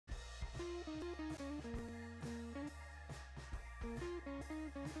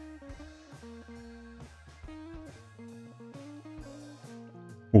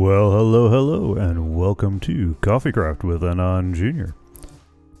Well, hello, and welcome to CoffeeCraft with Anon Jr.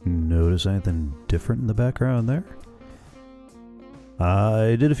 Notice anything different in the background there?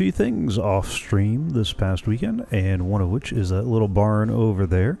 I did a few things off-stream this past weekend, and one of which is that little barn over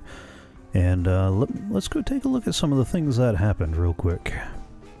there. And let's go take a look at some of the things that happened real quick.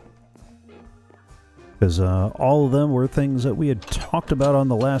 Because all of them were things that we had talked about on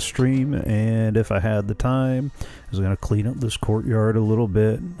the last stream, and if I had the time, I was going to clean up this courtyard a little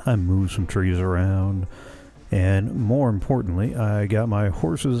bit. I moved some trees around, and more importantly, I got my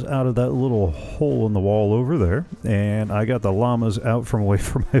horses out of that little hole in the wall over there, and I got the llamas out from away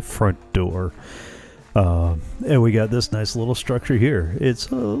from my front door. And we got this nice little structure here. It's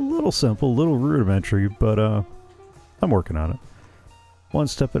a little simple, a little rudimentary, but I'm working on it. One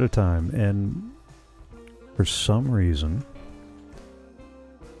step at a time, and for some reason,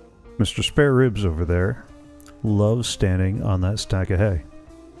 Mr. Spare Ribs over there loves standing on that stack of hay.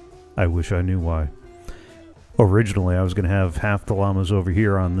 I wish I knew why. Originally, I was going to have half the llamas over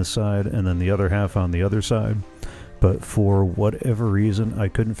here on this side and then the other half on the other side. But for whatever reason, I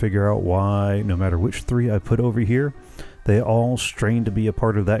couldn't figure out why, no matter which three I put over here, they all strained to be a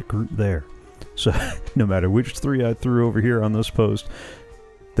part of that group there. So no matter which three I threw over here on this post,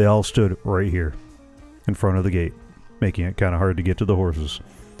 they all stood right here in front of the gate, making it kind of hard to get to the horses.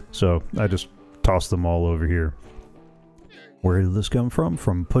 So I just tossed them all over here. Where did this come from?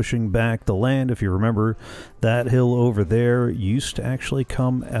 From pushing back the land. If you remember, that hill over there used to actually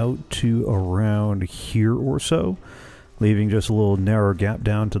come out to around here or so, leaving just a little narrow gap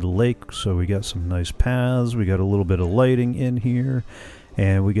down to the lake. So we got some nice paths, we got a little bit of lighting in here,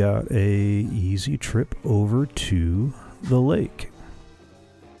 and we got a easy trip over to the lake.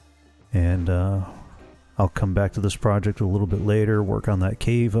 And I'll come back to this project a little bit later, work on that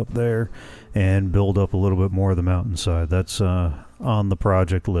cave up there, and build up a little bit more of the mountainside. That's on the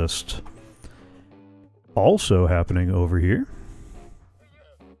project list. Also happening over here,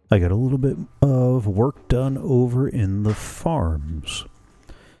 I got a little bit of work done over in the farms.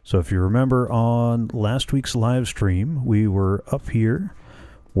 So if you remember on last week's live stream, we were up here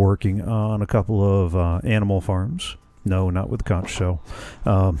working on a couple of animal farms. No, not with the conch shell.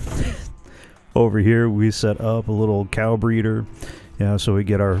 Over here we set up a little cow breeder, so we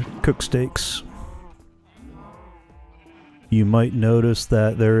get our cook steaks. You might notice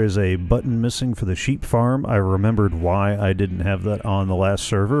that there is a button missing for the sheep farm. I remembered why I didn't have that on the last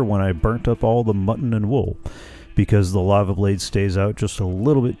server when I burnt up all the mutton and wool, because the lava blade stays out just a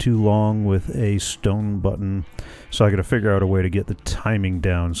little bit too long with a stone button. So I got to figure out a way to get the timing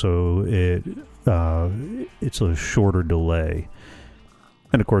down so it's a shorter delay.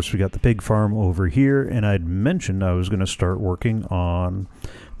 And of course we got the pig farm over here, and I'd mentioned I was going to start working on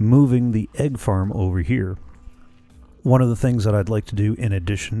moving the egg farm over here. One of the things that I'd like to do in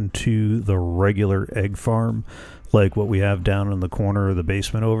addition to the regular egg farm, like what we have down in the corner of the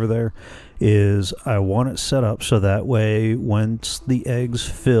basement over there, is I want it set up so that way once the eggs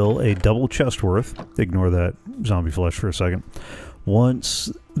fill a double chest worth, ignore that zombie flesh for a second, once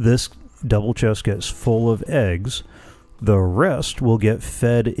this double chest gets full of eggs, the rest will get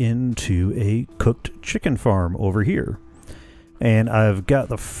fed into a cooked chicken farm over here. And I've got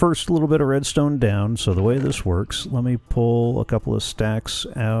the first little bit of redstone down, so the way this works, let me pull a couple of stacks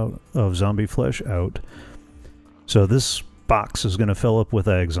out of zombie flesh out. So this box is going to fill up with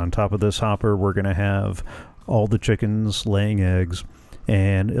eggs. On top of this hopper, we're going to have all the chickens laying eggs,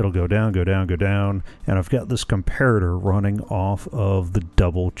 and it'll go down, go down, go down, and I've got this comparator running off of the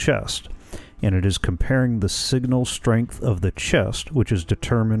double chest. And it is comparing the signal strength of the chest, which is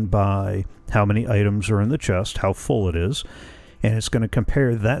determined by how many items are in the chest, how full it is, and it's going to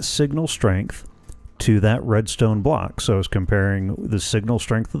compare that signal strength to that redstone block. So it's comparing the signal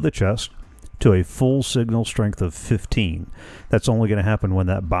strength of the chest to a full signal strength of 15. That's only going to happen when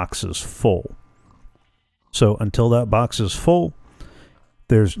that box is full. So until that box is full,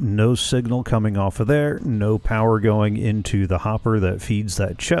 there's no signal coming off of there, no power going into the hopper that feeds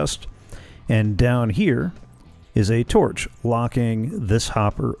that chest. And down here is a torch locking this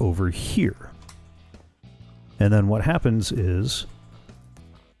hopper over here. And then what happens is,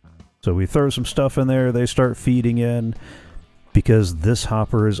 so we throw some stuff in there, they start feeding in. Because this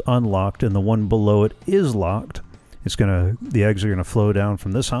hopper is unlocked and the one below it is locked, the eggs are gonna flow down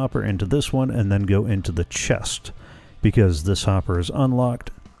from this hopper into this one and then go into the chest. Because this hopper is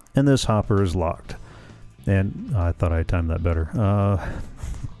unlocked and this hopper is locked. And I thought I timed that better.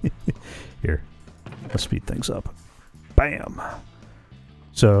 Here, let's speed things up. Bam!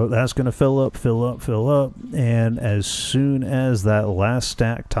 So that's going to fill up, fill up, fill up, and as soon as that last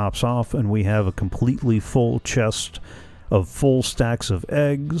stack tops off and we have a completely full chest of full stacks of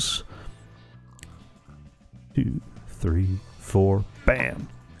eggs. 2, 3, 4, bam.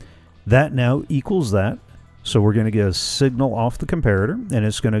 That now equals that. So we're going to get a signal off the comparator, and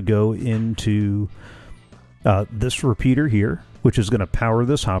it's going to go into this repeater here, which is going to power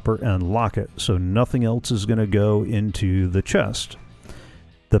this hopper and lock it, so nothing else is going to go into the chest.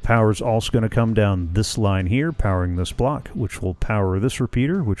 The power is also going to come down this line here, powering this block, which will power this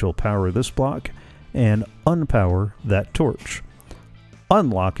repeater, which will power this block, and unpower that torch,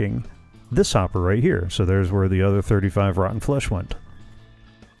 unlocking this hopper right here. So there's where the other 35 rotten flesh went.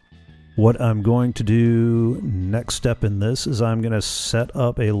 What I'm going to do next step in this is I'm going to set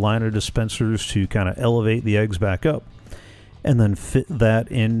up a line of dispensers to kind of elevate the eggs back up, and then fit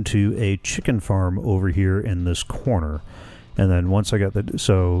that into a chicken farm over here in this corner. And then once I got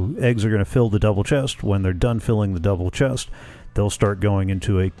so eggs are going to fill the double chest. When they're done filling the double chest, they'll start going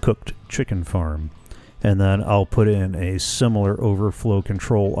into a cooked chicken farm. And then I'll put in a similar overflow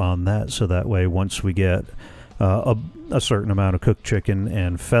control on that, so that way once we get a certain amount of cooked chicken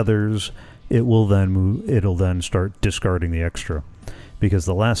and feathers, it'll then start discarding the extra. Because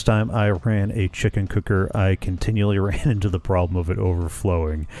the last time I ran a chicken cooker, I continually ran into the problem of it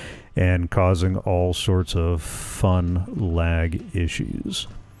overflowing and causing all sorts of fun lag issues.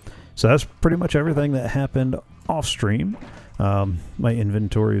 So that's pretty much everything that happened off stream. My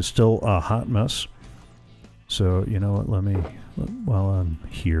inventory is still a hot mess. So, you know what, while I'm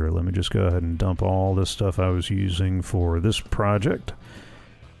here, let me just go ahead and dump all this stuff I was using for this project.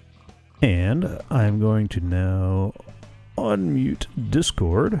 And I'm going to now unmute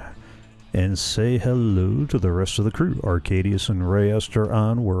Discord and say hello to the rest of the crew. Arcaidius and Rayeste are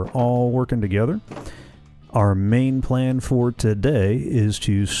on. We're all working together. Our main plan for today is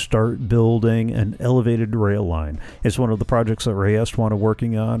to start building an elevated rail line. It's one of the projects that Rayeste wanted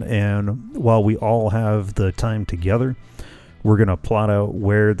working on, and while we all have the time together, we're going to plot out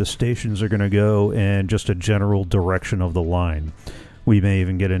where the stations are going to go and just a general direction of the line. We may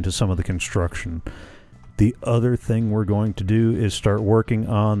even get into some of the construction. The other thing we're going to do is start working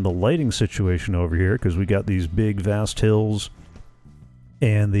on the lighting situation over here, because we got these big vast hills,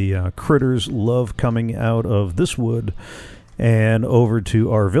 and the critters love coming out of this wood and over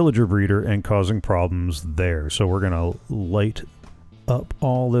to our villager breeder and causing problems there. So we're going to light up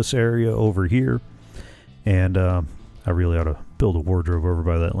all this area over here, and I really ought to build a wardrobe over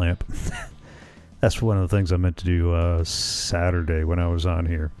by that lamp. That's one of the things I meant to do Saturday when I was on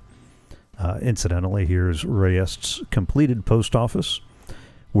here. Incidentally, here's Rayeste's completed post office.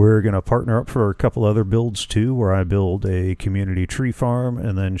 We're going to partner up for a couple other builds too, where I build a community tree farm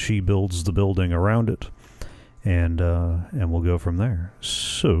and then she builds the building around it, and we'll go from there.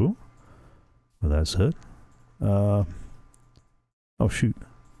 So, with that said, oh shoot,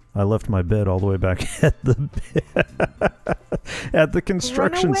 I left my bed all the way back at the at the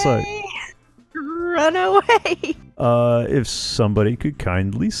construction site. Run away! If somebody could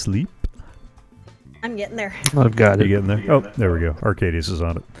kindly sleep. I'm getting there. I've got it. You getting there? Oh, there we go. Arcaidius is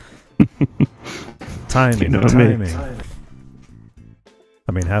on it. Timing, You know timing.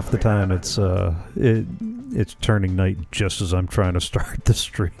 I mean, half the time it's turning night just as I'm trying to start the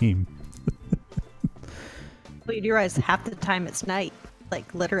stream. Well, you do realize half the time it's night,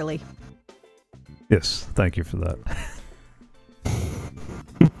 like literally. Yes, thank you for that.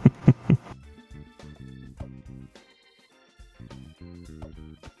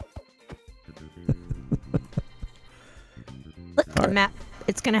 Look at the map.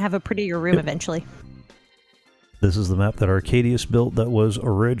 It's going to have a prettier room eventually. This is the map that Arcaidius built that was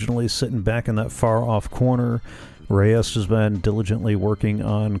originally sitting back in that far off corner. Rayeste has been diligently working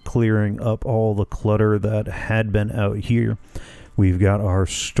on clearing up all the clutter that had been out here. We've got our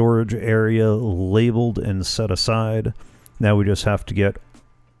storage area labeled and set aside. Now we just have to get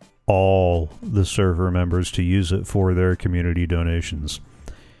all the server members to use it for their community donations.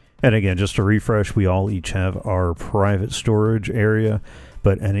 And again, just to refresh, we all each have our private storage area,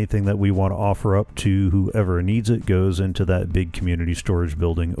 but anything that we want to offer up to whoever needs it goes into that big community storage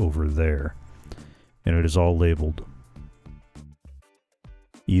building over there. And it is all labeled.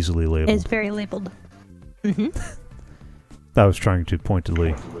 Easily labeled. It's very labeled. Mm-hmm. I was trying to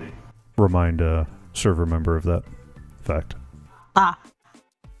pointedly remind a server member of that fact. Ah.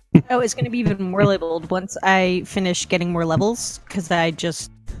 Oh, it's going to be even more labeled once I finish getting more levels, because I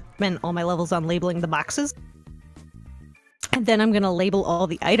just spent all my levels on labeling the boxes. And then I'm going to label all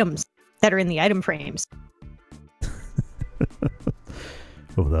the items that are in the item frames.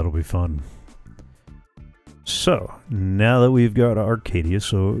 Oh, that'll be fun. So, now that we've got Arcaidius,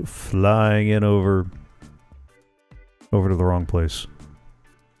 so flying in over to the wrong place.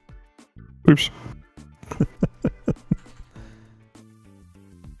 Oops.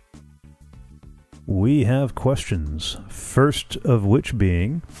 we have questions. First of which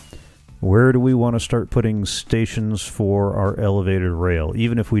being, where do we want to start putting stations for our elevated rail?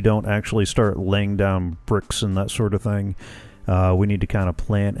 Even if we don't actually start laying down bricks and that sort of thing, we need to kind of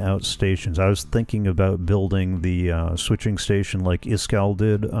plan out stations. I was thinking about building the switching station like Iskal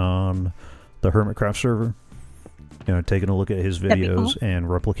did on the Hermitcraft server. You know, taking a look at his videos and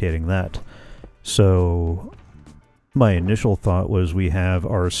replicating that. So my initial thought was we have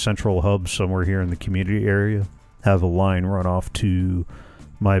our central hub somewhere here in the community area, have a line run off to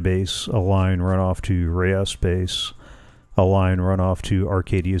my base, a line run off to Rayeste base, a line run off to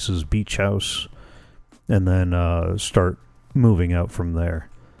Arcaidius's beach house, and then start moving out from there.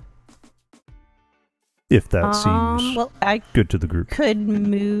 If that seems good to the group. Could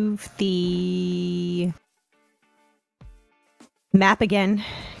move the map again,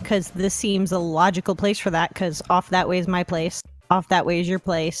 because this seems a logical place for that, because off that way is my place, off that way is your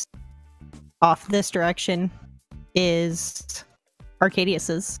place, off this direction is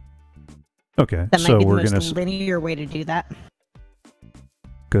Arcaidius's. Okay, that so might be we're the most linear way to do that.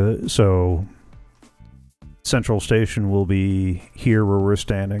 Good. So central station will be here where we're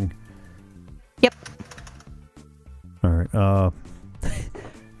standing. Yep. All right.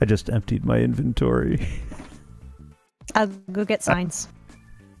 I just emptied my inventory. I'll go get signs.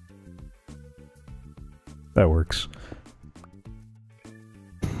 That works.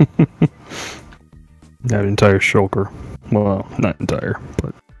 That entire shulker. Well, not entire,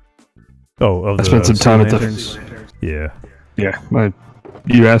 but I spent some time at the. Yeah. Yeah.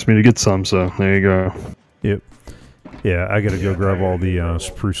 You asked me to get some, so there you go. Yep. Yeah, I gotta go grab all the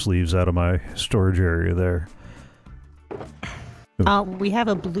spruce leaves out of my storage area there. We have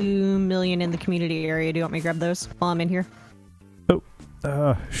a blue million in the community area. Do you want me to grab those while I'm in here?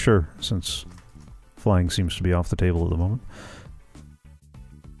 Oh, sure, since flying seems to be off the table at the moment.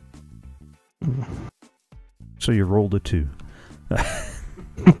 So you rolled a 2.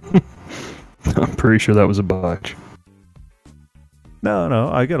 I'm pretty sure that was a botch.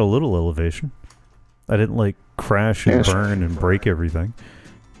 No, I got a little elevation. I didn't, like, crash and burn and break everything.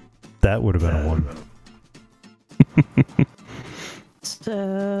 That would have been a 1.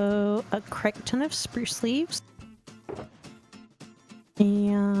 So, a crichton of spruce leaves.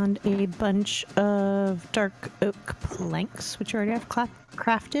 And a bunch of dark oak planks, which I already have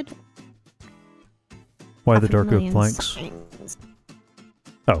crafted. Why the dark oak planks? Signs.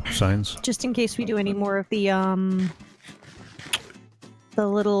 Oh, signs? Just in case we do any more of the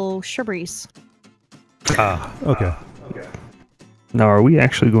little shrubberies. Ah, okay. Now, are we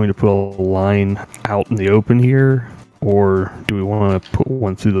actually going to put a line out in the open here? Or do we want to put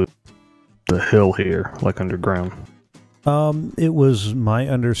one through the hill here, like underground? It was my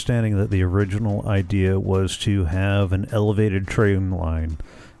understanding that the original idea was to have an elevated train line.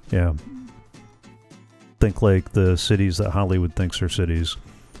 Yeah. Think like the cities that Hollywood thinks are cities.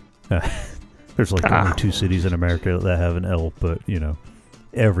 There's like only 2 cities in America that have an L, but, you know,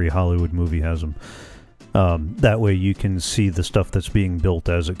 every Hollywood movie has them. That way you can see the stuff that's being built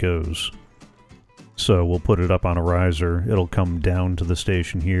as it goes. So we'll put it up on a riser. It'll come down to the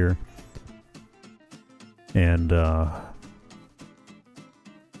station here. And then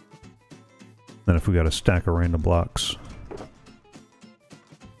if we got a stack of random blocks.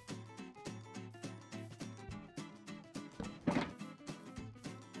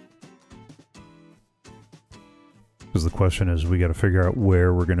 Because the question is, we got to figure out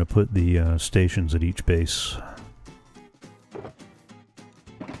where we're going to put the stations at each base.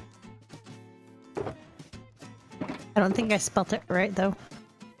 I don't think I spelt it right, though.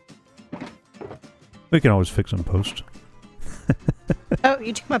 We can always fix in post. Oh,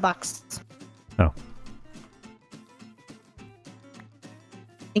 you took my box. Oh.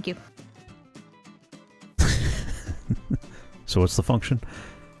 Thank you. So what's the function?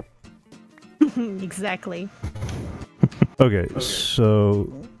 Exactly. Okay,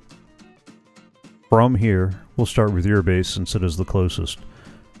 so from here, we'll start with your base since it is the closest.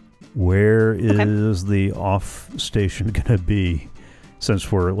 Where is the off station gonna be,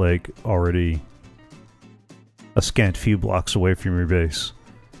 since we're like already a scant few blocks away from your base?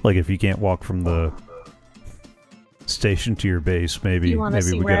 Like if you can't walk from the station to your base, maybe you want to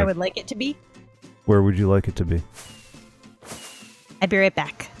see where I would like it to be? Where would you like it to be? I'll be right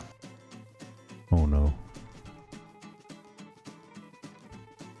back. Oh no.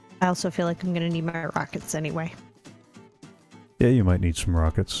 I also feel like I'm gonna need my rockets anyway. Yeah, you might need some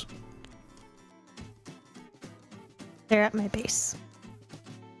rockets. They're at my base.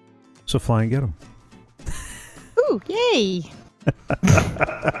 So fly and get them. Ooh, yay!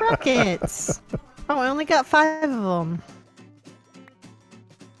 Rockets! Oh, I only got 5 of them.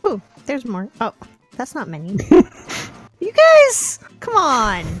 Ooh, there's more. Oh, That's not many. You guys! Come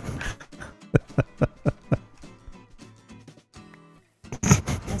on!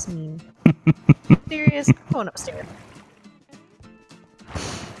 That's mean. Serious? I'm going upstairs.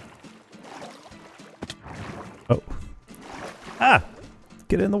 Oh. Ah!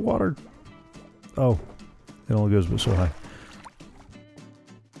 Get in the water. Oh. It only goes but so high.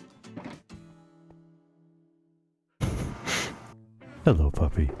 Hello,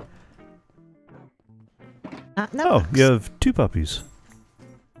 puppy. Oh, you have 2 puppies.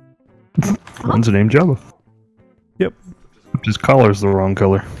 One's named Jabba. Yep. His collar's the wrong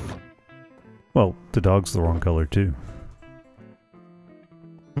color. Well, the dog's the wrong color, too.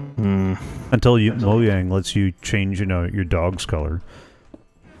 Hmm. Until Mojang lets you change, your dog's color.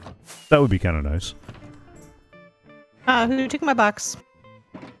 That would be kind of nice. Who took my box?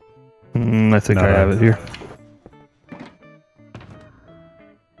 I think I have it here.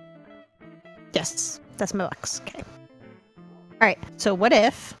 Yes, that's my box. Okay. Alright, so what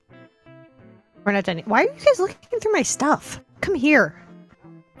if... We're not done yet. Why are you guys looking through my stuff? Come here.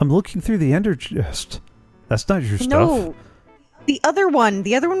 I'm looking through the ender chest. That's not your stuff. No. The other one.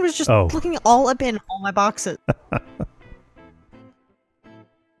 The other one was just looking all up in all my boxes.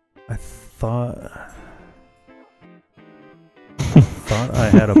 I thought I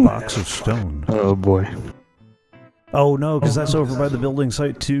had a box of stone. Oh boy. Oh no, because that's over by the building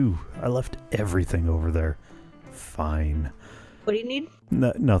site too. I left everything over there. Fine. What do you need?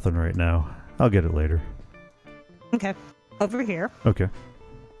 Nothing right now. I'll get it later. Okay. Over here. Okay.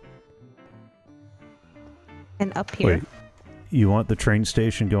 And up here. Wait. You want the train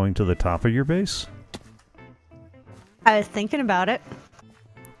station going to the top of your base? I was thinking about it.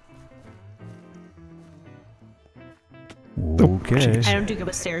 Okay. I don't do go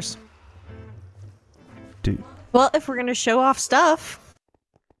upstairs. Dude. Well, if we're gonna show off stuff.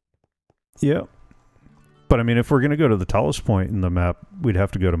 Yeah. But I mean, if we're gonna go to the tallest point in the map, we'd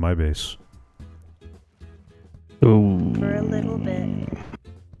have to go to my base. Ooh. For a little bit.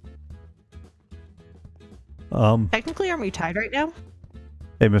 Technically, aren't we tied right now?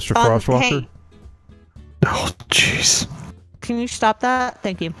 Hey, Mr. Frostwalker. Hey. Oh, jeez. Can you stop that?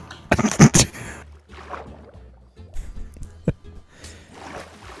 Thank you.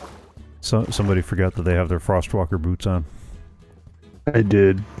 So somebody forgot that they have their Frostwalker boots on. I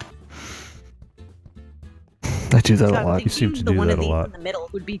did. I do that a lot. You seem to do that a lot. In the middle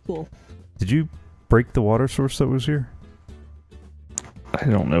would be cool. Did you break the water source that was here? I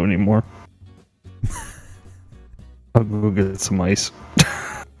don't know anymore. I'll go get some ice.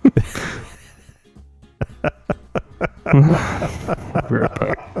 I'll be right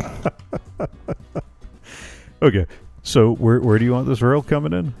back. Okay, so where do you want this rail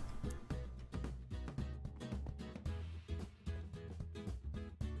coming in?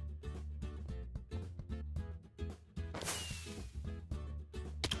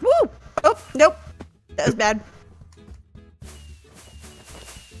 Woo! Oh, nope. That was bad.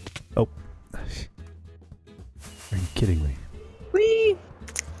 Oh. Are you kidding me? Whee!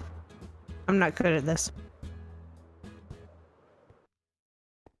 I'm not good at this.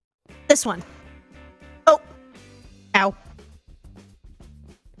 This one. Oh! Ow.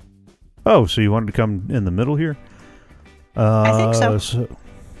 Oh, so you wanted to come in the middle here? I think so.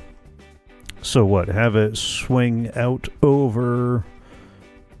 So what? Have it swing out over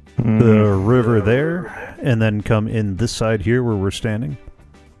the river there, and then come in this side here where we're standing?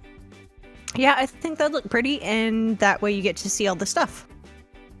 Yeah, I think that'd look pretty, and that way you get to see all the stuff.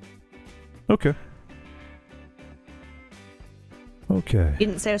 Okay. Okay. You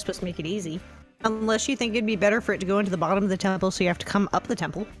didn't say I was supposed to make it easy. Unless you think it'd be better for it to go into the bottom of the temple, so you have to come up the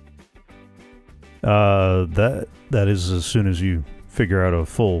temple. That is as soon as you figure out a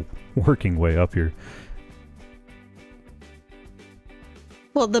full working way up here.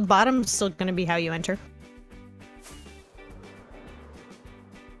 Well, the bottom's still going to be how you enter.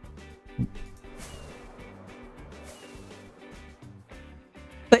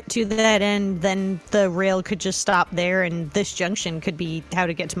 But to that end, then the rail could just stop there, and this junction could be how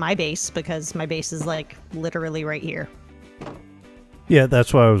to get to my base, because my base is, like, literally right here. Yeah,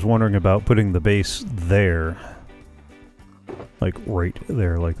 that's why I was wondering about putting the base there. Like, right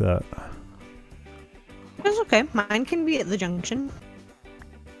there, like that. That's okay. Mine can be at the junction.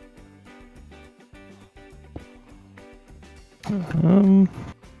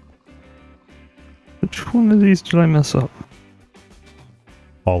 Which one of these did I mess up?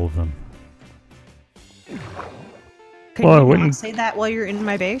 All of them. Could Well, I you wouldn't- not say that while you're in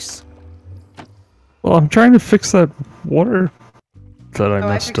my base? Well, I'm trying to fix that water that I I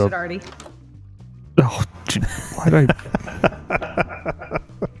messed fixed up. it already. Oh, why did I?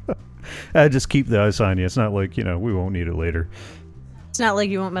 Just keep the ice on you. It's not like, we won't need it later. It's not like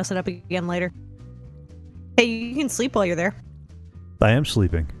you won't mess it up again later. Hey, you can sleep while you're there. I am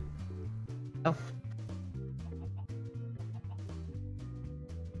sleeping. Oh.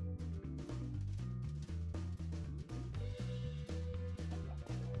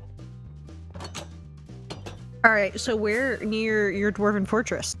 Alright, so where near your dwarven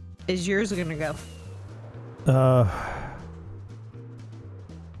fortress is yours gonna go?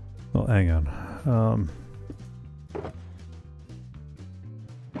 Well, hang on.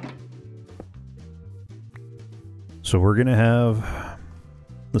 So we're gonna have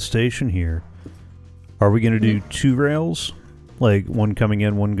the station here. Are we gonna do 2 rails? Like, one coming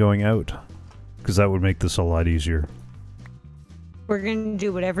in, one going out? Because that would make this a lot easier. We're gonna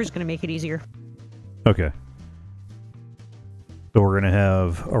do whatever's gonna make it easier. Okay. So we're gonna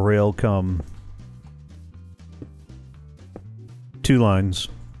have a rail come 2 lines.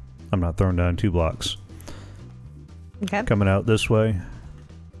 I'm not throwing down 2 blocks. Okay. Coming out this way.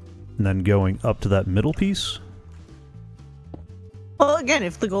 And then going up to that middle piece. Well, again,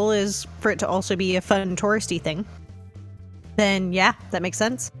 if the goal is for it to also be a fun touristy thing, then yeah, that makes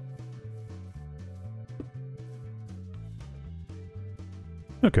sense.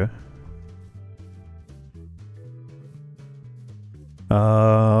 Okay.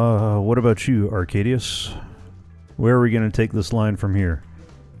 What about you, Arcaidius? Where are we going to take this line from here?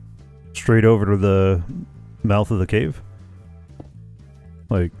 Straight over to the mouth of the cave?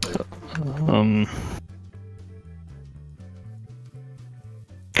 Like...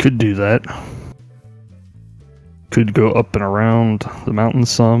 Could do that. Could go up and around the mountain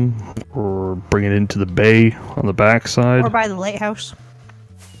some, or bring it into the bay on the backside. Or by the lighthouse.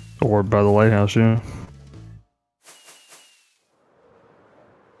 Or by the lighthouse, yeah.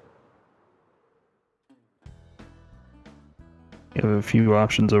 You have a few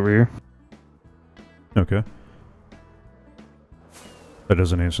options over here. Okay. That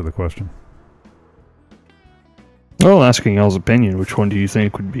doesn't answer the question. Well, asking y'all's opinion, which one do you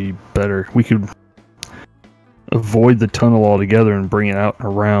think would be better? We could avoid the tunnel altogether and bring it out and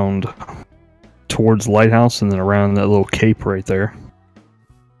around towards the lighthouse and then around that little cape right there.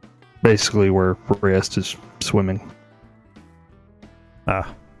 Basically where Rayeste is swimming.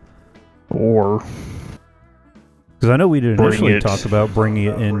 Ah. Or... Because I know we did initially talk about bringing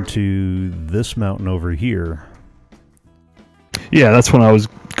it into this mountain over here. Yeah, that's when I was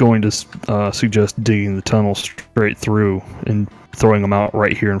going to suggest digging the tunnel straight through and throwing them out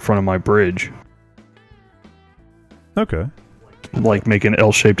right here in front of my bridge. Okay. Like make an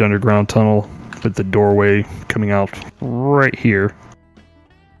L-shaped underground tunnel with the doorway coming out right here.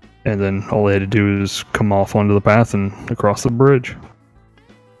 And then all they had to do is come off onto the path and across the bridge.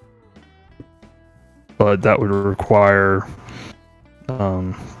 But that would require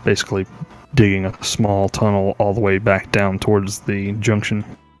basically digging a small tunnel all the way back down towards the junction.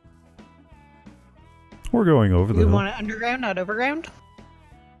 We're going over the You hill. want it underground, not overground?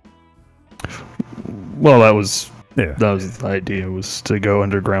 Well, that was Yeah. the idea, was to go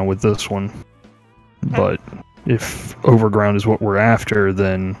underground with this one. But if overground is what we're after,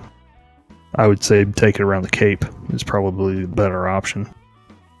 then I would say take it around the cape is probably the better option.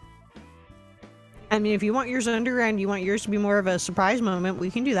 I mean, if you want yours underground, you want yours to be more of a surprise moment,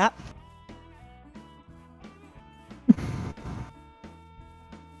 we can do that.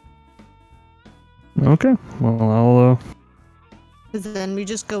 Okay, well, I'll... Then we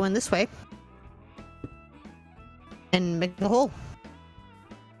just go in this way. And make the hole.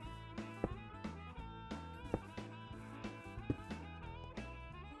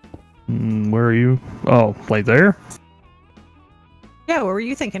 Where are you? Oh, like there? Yeah, what were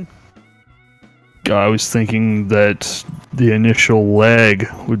you thinking? I was thinking that the initial leg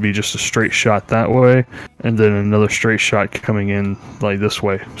would be just a straight shot that way, and then another straight shot coming in like this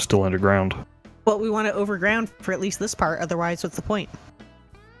way, still underground. Well, we want it overground for at least this part, otherwise what's the point?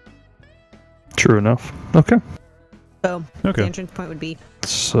 True enough. Okay. So, Okay. the entrance point would be...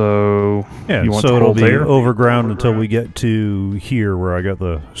 So, Yeah, you want so the it'll hole be there? overground until we get to here where I got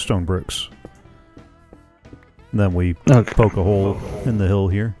the stone bricks. And then we Okay. poke a hole in the hill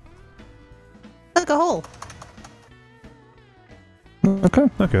here. Like a hole. Okay.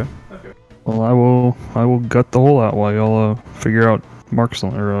 Okay. Well, I will gut the hole out while y'all figure out marks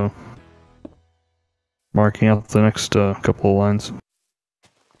on, or marking out the next couple of lines.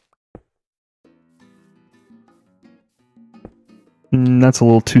 That's a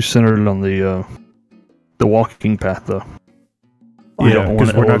little too centered on the walking path, though. You Yeah, don't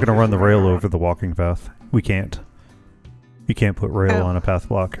because want we're not it going to run the rail over the walking path. We can't. You can't put rail Oh. on a path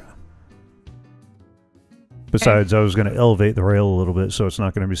block. Besides, I was going to elevate the rail a little bit, so it's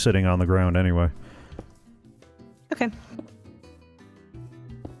not going to be sitting on the ground anyway. Okay.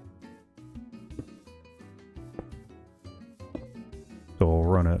 So we'll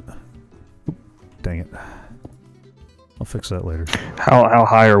run it. Oop, dang it. I'll fix that later. How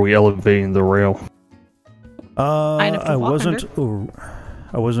high are we elevating the rail? I wasn't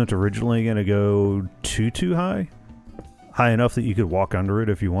originally going to go too high. High enough that you could walk under it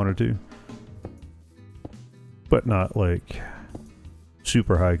if you wanted to. But not like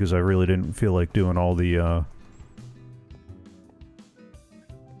super high, because I really didn't feel like doing all the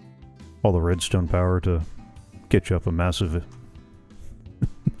redstone power to get you up a massive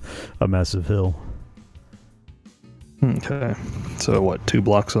a massive hill. Okay. So what, 2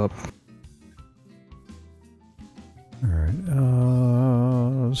 blocks up? Alright,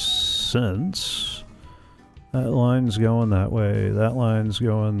 since that line's going that way, that line's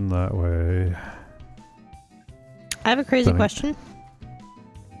going that way. I have a crazy question.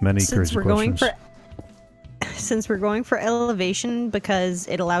 Many crazy questions. Since we're going for elevation because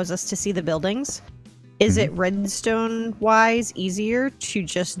it allows us to see the buildings, is it redstone-wise easier to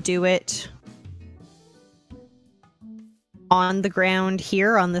just do it on the ground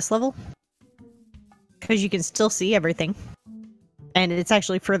here on this level? Because you can still see everything. And it's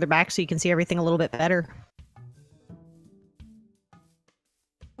actually further back so you can see everything a little bit better.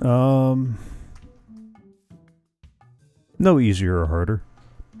 No easier or harder.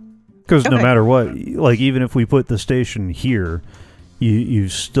 Because no matter what, like even if we put the station here,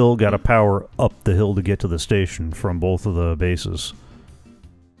 you've still got to power up the hill to get to the station from both of the bases.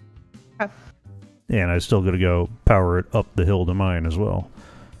 Okay. And I still got to go power it up the hill to mine as well.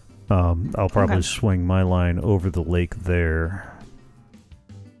 I'll probably swing my line over the lake there.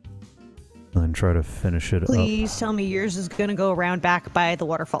 And then try to finish it up. Please tell me yours is going to go around back by the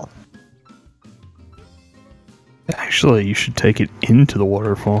waterfall. Actually, you should take it into the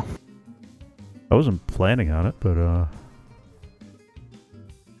waterfall. I wasn't planning on it, but oh,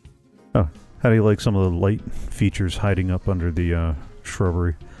 how do you like some of the light features hiding up under the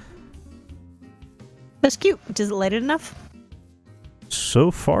shrubbery? That's cute. Does it light it enough?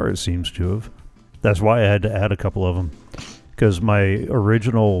 So far, it seems to have. That's why I had to add a couple of them. Because my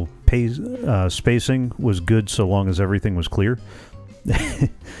original spacing was good so long as everything was clear.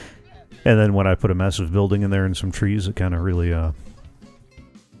 And then when I put a massive building in there and some trees, it kind of really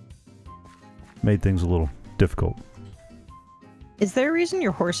made things a little difficult. Is there a reason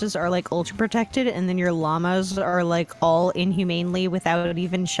your horses are like ultra protected and then your llamas are like all inhumanely without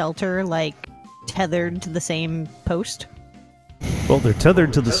even shelter, like tethered to the same post? Well, they're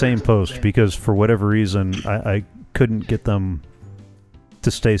tethered to the same post because for whatever reason I couldn't get them to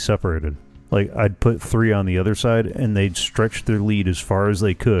stay separated. Like I'd put 3 on the other side and they'd stretch their lead as far as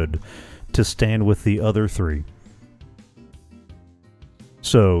they could to stand with the other 3.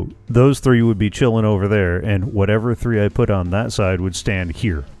 So those 3 would be chilling over there, and whatever 3 I put on that side would stand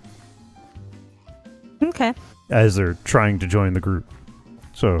here. Okay. As they're trying to join the group.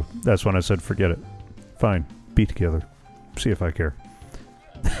 So that's when I said, forget it. Fine, be together. See if I care.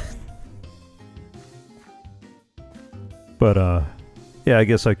 But, yeah, I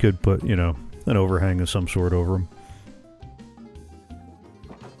guess I could put, you know, an overhang of some sort over them.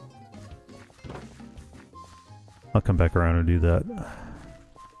 I'll come back around and do that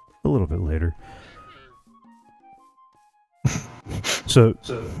a little bit later. So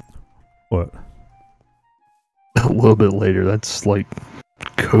what? A little bit later. That's like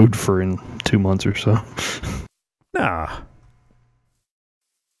code for in 2 months or so. Nah.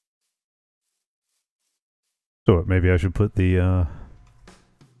 So what, maybe I should put the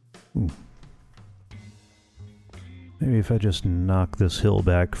maybe if I just knock this hill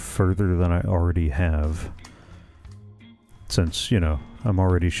back further than I already have. Since, you know, I'm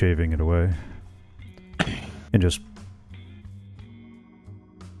already shaving it away. And just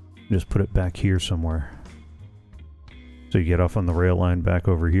put it back here somewhere. So you get off on the rail line back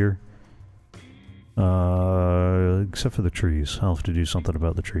over here. Except for the trees. I'll have to do something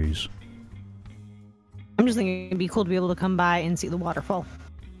about the trees. I'm just thinking it'd be cool to be able to come by and see the waterfall.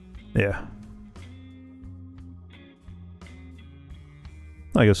 Yeah.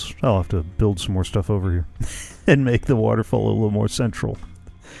 I guess I'll have to build some more stuff over here and make the waterfall a little more central.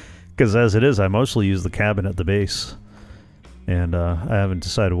 Because as it is, I mostly use the cabin at the base. And I haven't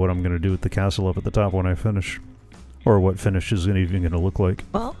decided what I'm going to do with the castle up at the top when I finish. Or what finish is even going to look like.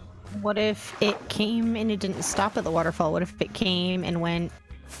 Well, what if it came and it didn't stop at the waterfall? What if it came and went...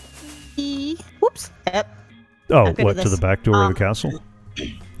 Whoops. Yep. Oh, what, to the back door of the castle?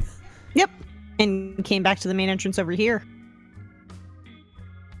 Yep. And came back to the main entrance over here.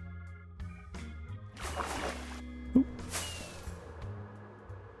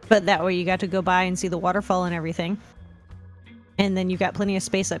 But that way you got to go by and see the waterfall and everything. And then you've got plenty of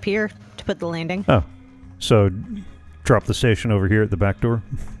space up here to put the landing. Oh, so drop the station over here at the back door?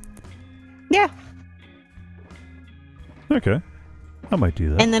 Yeah. Okay. I might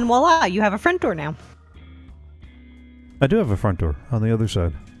do that. And then voila, you have a front door now. I do have a front door on the other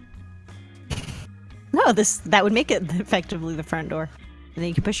side. No, that would make it effectively the front door. And then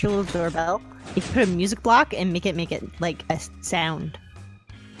you can push your little doorbell. You can put a music block and make it like a sound.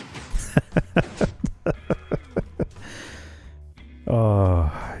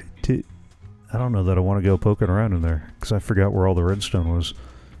 I don't know that I want to go poking around in there because I forgot where all the redstone was.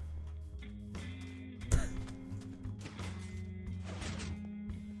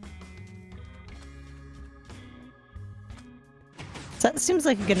 So that seems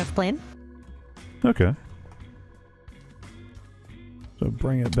like a good enough plan. Okay. So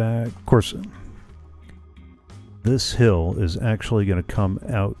bring it back. Of course, this hill is actually going to come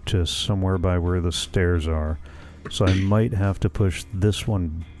out to somewhere by where the stairs are. So I might have to push this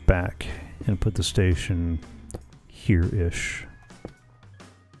one back and put the station here-ish.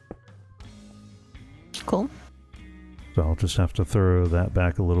 Cool. So I'll just have to throw that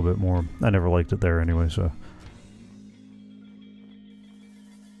back a little bit more. I never liked it there anyway, so...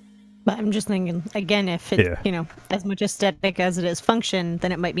 But I'm just thinking, again, if it's, you know, as much aesthetic as it is function,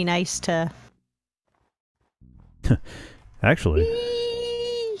 then it might be nice to... Actually,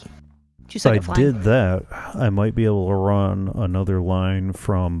 if I did that, I might be able to run another line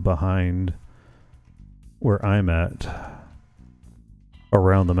from behind where I'm at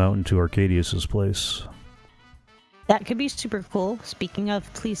around the mountain to Arcaidius's place. That could be super cool. Speaking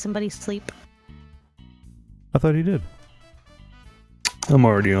of, please somebody sleep. I thought he did. I'm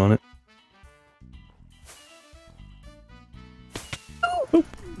already on it. Oh.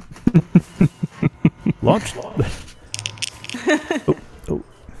 Launch. Oh.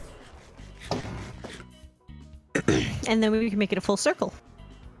 And then we can make it a full circle.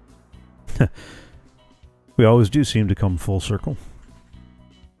 We always do seem to come full circle.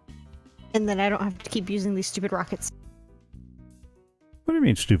 And then I don't have to keep using these stupid rockets. What do you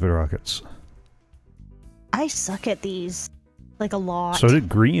mean, stupid rockets? I suck at these. Like a lot. So did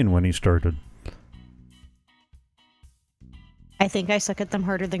Green when he started. I think I suck at them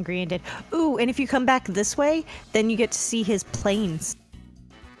harder than Green did. Ooh, and if you come back this way, then you get to see his planes.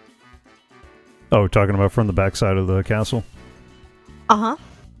 Oh, talking about from the backside of the castle? Uh-huh.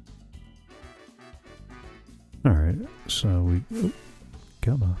 Alright, so we...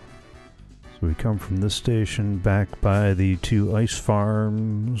 come on. So we come from this station back by the 2 ice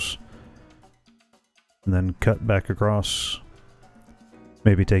farms. And then cut back across.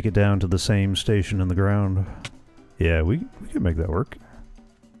 Maybe take it down to the same station in the ground. Yeah, we can make that work.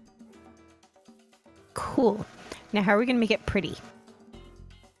 Cool. Now how are we going to make it pretty?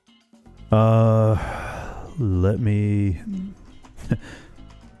 Let me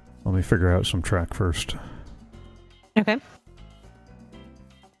figure out some track first. Okay.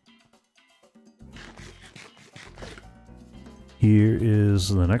 Here is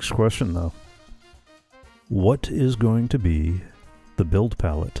the next question, though. What is going to be the build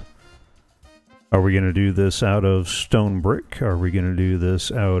palette? Are we going to do this out of stone brick? Are we going to do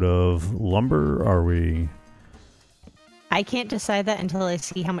this out of lumber? Are we... I can't decide that until I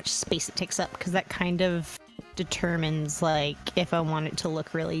see how much space it takes up, because that kind of determines, like, if I want it to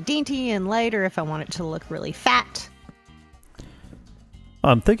look really dainty and light, or if I want it to look really fat.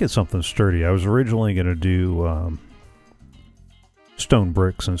 I'm thinking something sturdy. I was originally going to do stone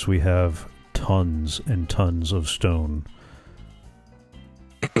brick, since we have tons and tons of stone.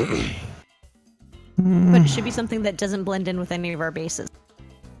 But it should be something that doesn't blend in with any of our bases.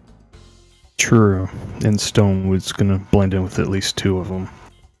 True. And stone was going to blend in with at least 2 of them.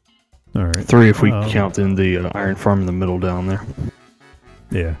 Alright. 3 if we count in the iron farm in the middle down there.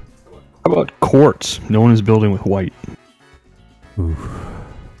 Yeah. How about quartz? No one is building with white. Ooh.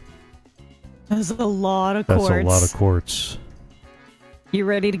 That's a lot of quartz. That's a lot of quartz. You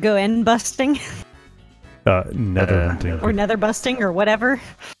ready to go end busting? Nether hunting. Or nether busting, or whatever?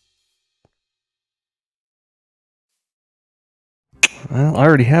 Well, I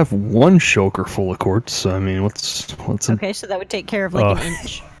already have 1 shulker full of quartz, so I mean, what's okay, so that would take care of like an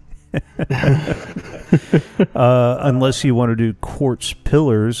inch. Unless you want to do quartz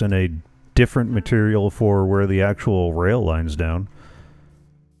pillars and a different material for where the actual rail line's down.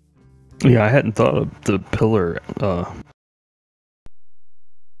 Yeah, I hadn't thought of the pillar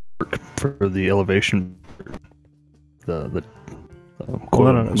for the elevation. The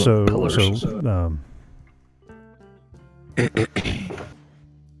pillars.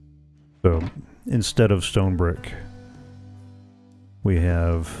 So instead of stone brick, We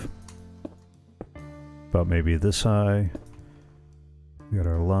have about maybe this high. We got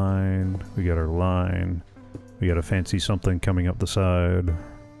our line. We got our line. We got a fancy something coming up the side.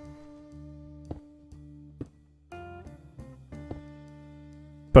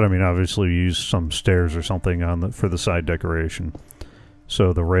 But I mean, obviously, we use some stairs or something on for the side decoration.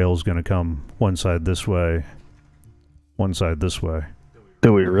 So the rail's going to come one side this way, one side this way.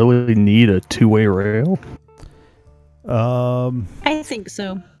 Do we really need a two-way rail? I think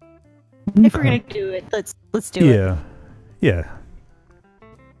so. If we're gonna do it, let's do it. Yeah, yeah.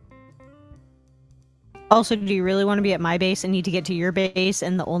 Also, do you really want to be at my base and need to get to your base,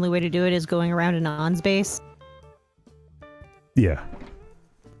 and the only way to do it is going around Anon's base? Yeah.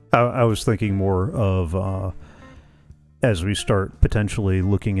 I was thinking more of as we start potentially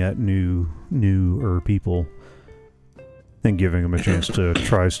looking at newer people and giving them a chance to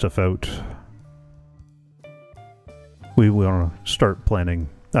try stuff out. We want to start planning.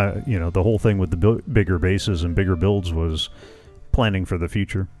 You know, the whole thing with the bigger bases and bigger builds was planning for the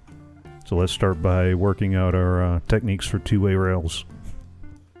future. So let's start by working out our techniques for two-way rails.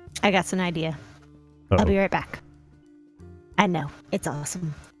 I got an idea. Uh-oh. I'll be right back. I know. It's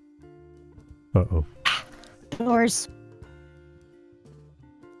awesome. Uh-oh. Doors.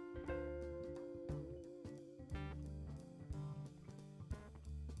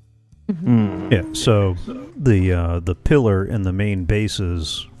 Yeah, so the pillar in the main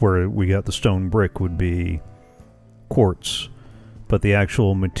bases where we got the stone brick would be quartz, but the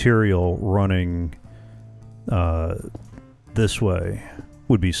actual material running this way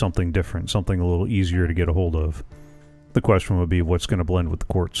would be something different, something a little easier to get a hold of. The question would be what's going to blend with the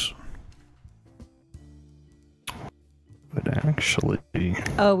quartz. But actually...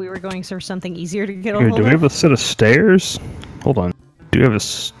 Oh, we were going for something easier to get a Here, hold do we of? have a set of stairs? Hold on. Do you have a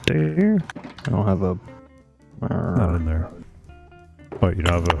stair? I don't have a... Not in there. What, you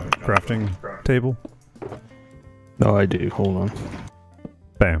don't have a crafting table? No, I do. Hold on.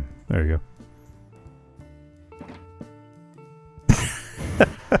 Bam. There you go.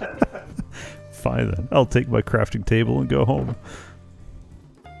 Fine then. I'll take my crafting table and go home.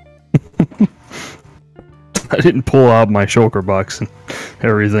 I didn't pull out my shulker box and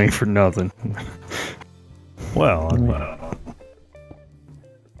everything for nothing. Well, I mean,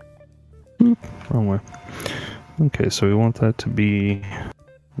 Wrong way. Okay, so we want that to be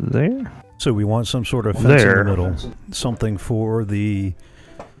there? so we want some sort of fence There. in the middle. Something for the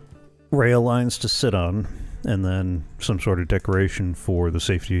rail lines to sit on, and then some sort of decoration for the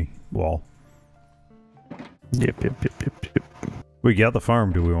safety wall. Yep. We got the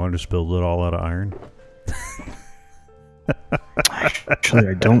farm. Do we want to just build it all out of iron? Actually,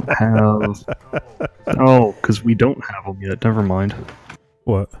 I don't have... Oh, because we don't have them yet. Never mind.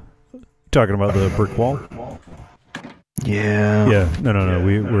 What? Talking about the brick wall? Yeah. Yeah. No.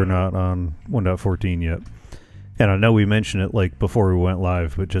 We're not on 1.14 yet. And I know we mentioned it like before we went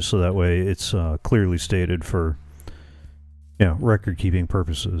live, but just so that way it's clearly stated for record keeping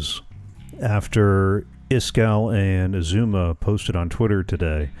purposes. After Iskal and Azuma posted on Twitter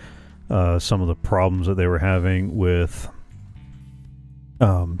today some of the problems that they were having with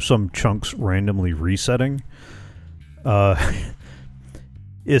some chunks randomly resetting,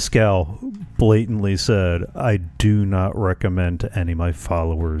 Iskal blatantly said, "I do not recommend to any of my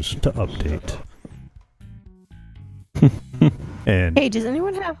followers to update." And Hey, does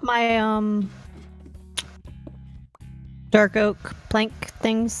anyone have my dark oak plank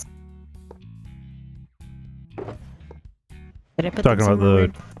things? Did I put talking them about somewhere the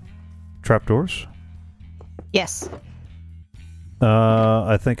weird? trapdoors, Yes.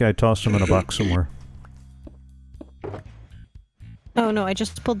 I think I tossed them in a box somewhere. Oh no, I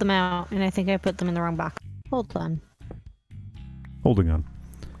just pulled them out, and I think I put them in the wrong box. Hold on. Holding on.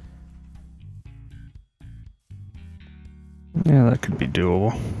 Yeah, that could be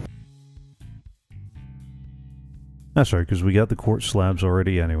doable. That's right, because we got the quartz slabs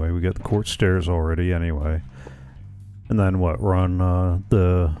already anyway. We got the quartz stairs already anyway. And then what? Run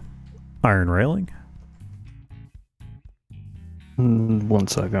the iron railing? 1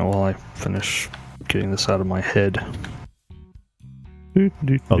 second while I finish getting this out of my head. Oh,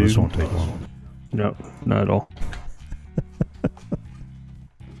 this won't take long. No, not at all.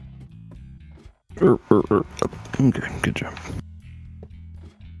 Okay, good job.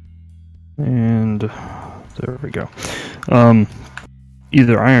 And there we go.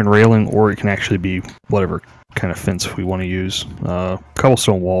 Either iron railing or it can actually be whatever kind of fence we want to use.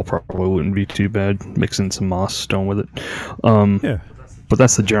 Cobblestone wall probably wouldn't be too bad. Mix in some moss stone with it. Yeah. But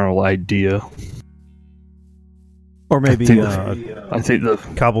that's the general idea. Or maybe I think the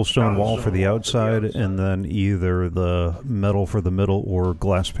cobblestone wall for the outside, and then either the metal for the middle or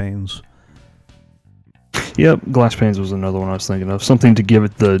glass panes. Yep, glass panes was another one I was thinking of. Something to give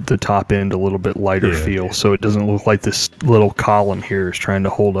it the top end a little bit lighter feel, so it doesn't look like this little column here is trying to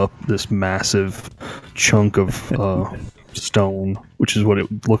hold up this massive chunk of stone, which is what it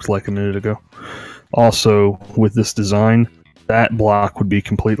looked like a minute ago. Also, with this design, that block would be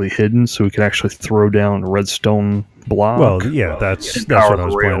completely hidden, so we could actually throw down a redstone block. Well, yeah, that's what I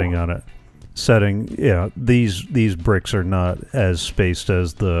was planning on it. Setting, yeah, these bricks are not as spaced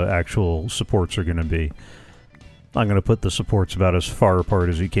as the actual supports are going to be. I'm going to put the supports about as far apart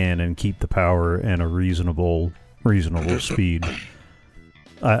as you can and keep the power in a reasonable speed.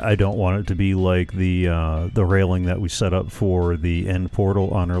 I don't want it to be like the railing that we set up for the end portal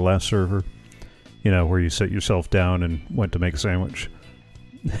on our last server. You know, where you set yourself down and went to make a sandwich.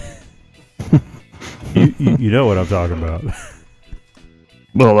 you know what I'm talking about.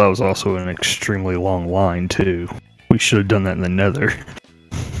 Well, that was also an extremely long line, too. We should have done that in the nether.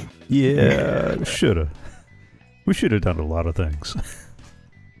 Yeah, shoulda. We should have done a lot of things.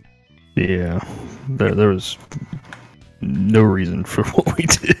 Yeah, there was no reason for what we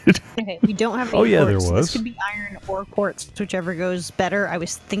did. Okay, we don't have any Oh, yeah, quartz. there was. This could be iron or quartz, whichever goes better. I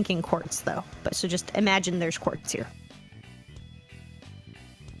was thinking quartz, though. But so just imagine there's quartz here.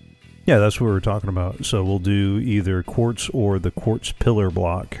 Yeah, that's what we were talking about. So we'll do either quartz or the quartz pillar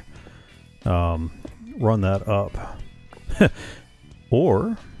block. Run that up.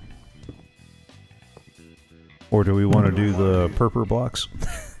 Or do we want to do the purple blocks?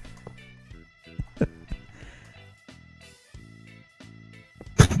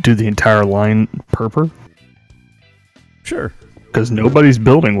 Do the entire line purple? Sure. Because nobody's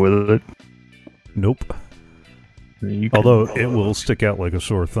building with it. Nope. Although it will stick out like a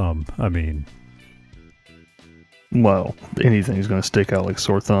sore thumb. I mean... Well, anything's going to stick out like a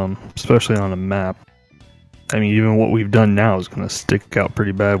sore thumb, especially on a map. I mean, even what we've done now is going to stick out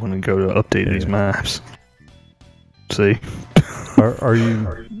pretty bad when we go to update these maps. See? Are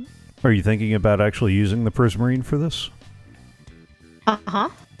you thinking about actually using the prismarine for this? Uh-huh.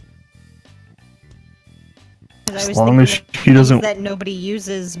 As long as she doesn't... That nobody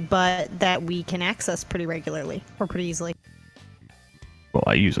uses, but that we can access pretty regularly, or pretty easily. Well,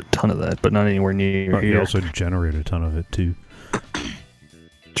 I use a ton of that, but not anywhere near here. You also generate a ton of it, too.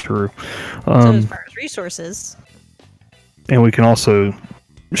 True. So as far as resources... And we can also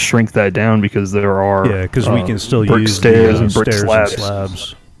shrink that down because there are... Yeah, because we can still brick use stairs the and brick stairs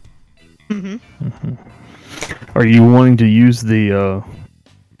slabs. Mm-hmm. Mm-hmm. Are you wanting to use the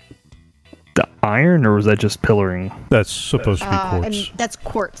iron, or was that just pillaring? That's supposed to be quartz. And that's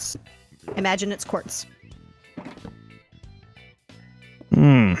quartz. Imagine it's quartz.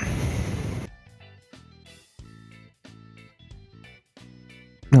 Hmm.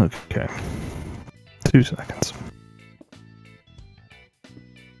 Okay. 2 seconds.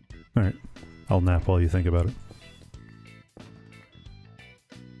 Alright. I'll nap while you think about it.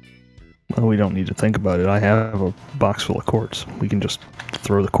 Well, we don't need to think about it. I have a box full of quartz. We can just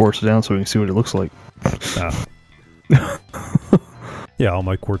throw the quartz down so we can see what it looks like. Ah. Yeah, all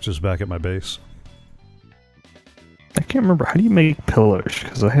my quartz is back at my base. I can't remember. How do you make pillars?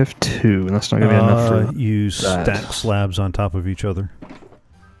 Because I have 2, and that's not going to be enough for you that. stack slabs on top of each other.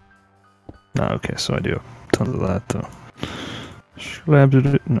 Oh, okay, so I do have tons of that, though. Slabs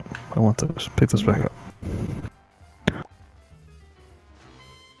are... No, I want those. Pick those back up.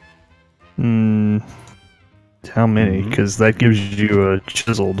 How many? Because that gives you a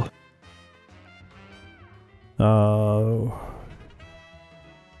chiseled. No,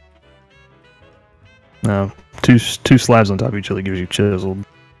 2 slabs on top of each other gives you chiseled.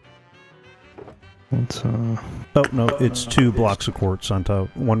 Let's, Oh, no, it's 2 blocks of quartz on top.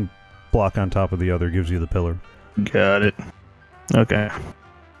 1 block on top of the other gives you the pillar. Got it. Okay.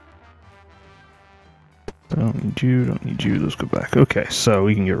 Don't need you, those go back. Okay, so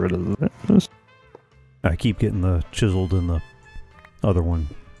we can get rid of this. I keep getting the chiseled in the other one.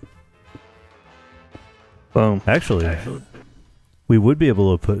 Boom. Actually, we would be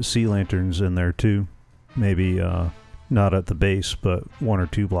able to put sea lanterns in there too. Maybe not at the base, but 1 or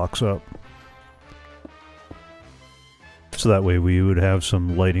 2 blocks up. So that way we would have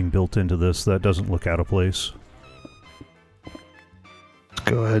some lighting built into this that doesn't look out of place. Let's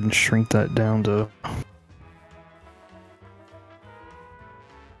go ahead and shrink that down to...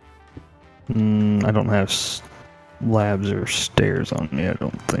 I don't have slabs or stairs on me, I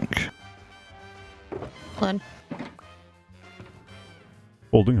don't think. Hold on.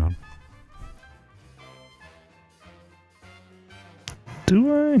 Holding on.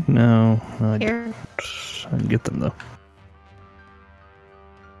 Do I? No. Here. I can get them though.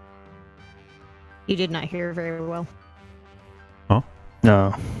 You did not hear very well. Huh?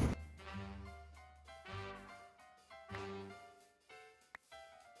 No.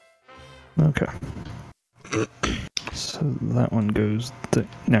 Okay. So that one goes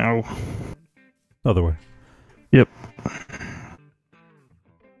now. Other way. Yep.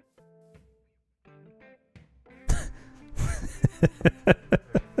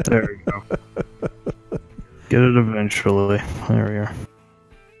 There we go. Get it eventually. There we are.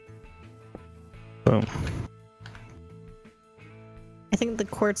 Boom. I think the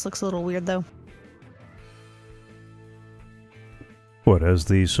quartz looks a little weird though. What, as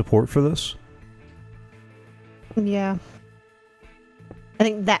the support for this? Yeah. I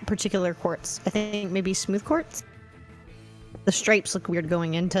think that particular quartz. I think maybe smooth quartz. The stripes look weird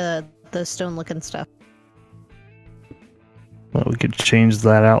going into the stone looking stuff. Well, we could change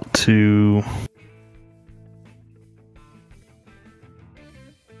that out to...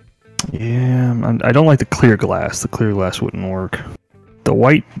 Yeah, I don't like the clear glass. The clear glass wouldn't work. The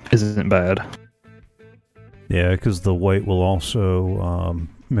white isn't bad. Yeah, because the white will also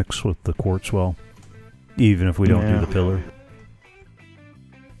mix with the quartz well, even if we don't do the pillar.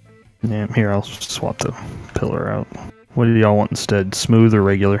 Yeah, here, I'll swap the pillar out. What do y'all want instead? Smooth or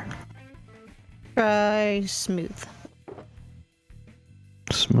regular? Try smooth.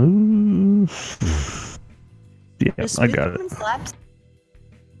 Smooth. Yeah, Does I smooth got come in it. slabs?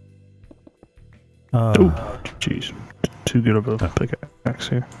 Oh, jeez. Too good of a pickaxe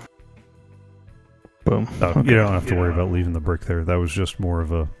here. Boom. Okay. You don't have to worry about leaving the brick there. That was just more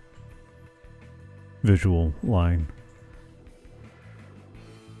of a visual line.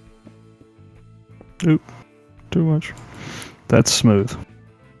 Oop. Too much. That's smooth.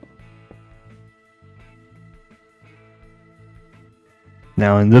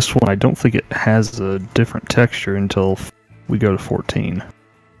 Now in this one, I don't think it has a different texture until we go to 14.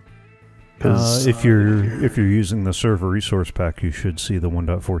 If you're using the server resource pack, you should see the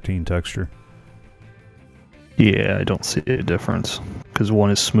 1.14 texture. Yeah, I don't see a difference because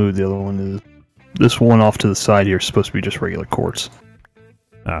one is smooth, the other one is. This one off to the side here is supposed to be just regular quartz.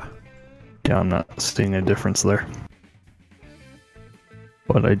 Ah. Yeah, I'm not seeing a difference there.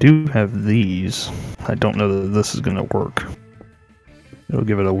 But I do have these. I don't know that this is going to work. It'll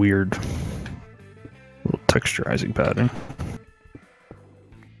give it a weird little texturizing pattern.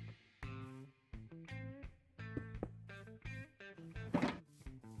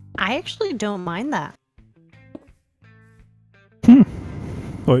 I actually don't mind that.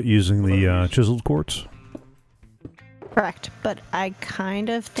 What, using the chiseled quartz? Correct, but I kind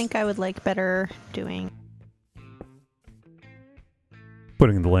of think I would like better doing...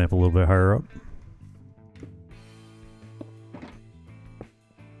 Putting the lamp a little bit higher up.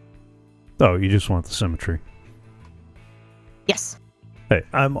 Oh, you just want the symmetry. Yes. Hey,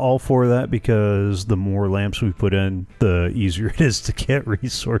 I'm all for that because the more lamps we put in, the easier it is to get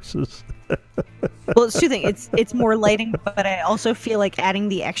resources. Well, it's two things. It's more lighting, but I also feel like adding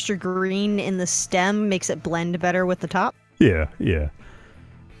the extra green in the stem makes it blend better with the top. Yeah, yeah.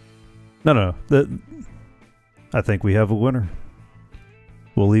 No. I think we have a winner.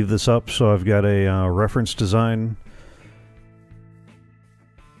 We'll leave this up, so I've got a reference design.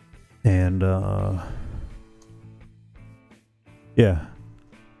 And, yeah.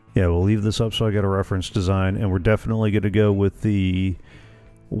 Yeah, we'll leave this up so I got a reference design, and we're definitely going to go with the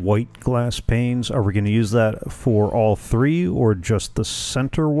white glass panes. Are we going to use that for all three, or just the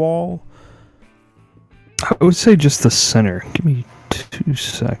center wall? I would say just the center. Give me 2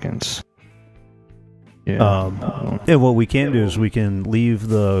 seconds. Yeah. And what we can do is we can leave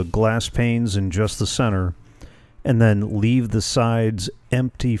the glass panes in just the center, and then leave the sides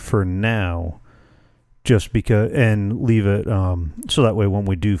empty for now. Just because, and leave it so that way when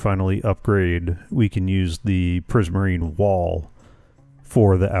we do finally upgrade, we can use the prismarine wall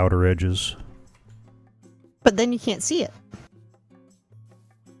for the outer edges. But then you can't see it.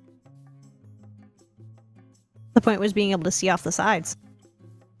 The point was being able to see off the sides.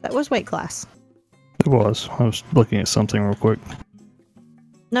 That was white glass. It was. I was looking at something real quick.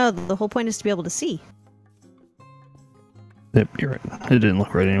 No, the whole point is to be able to see. Yep, you're right. It didn't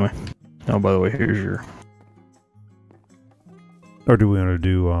look right anyway. Oh, by the way, here's your... Or do we want to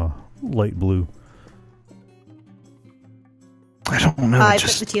do light blue? I don't know. I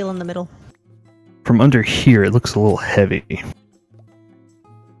just... put the teal in the middle. From under here, it looks a little heavy.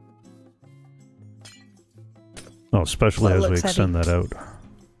 Oh, especially Well, as we looks extend heavy. that out.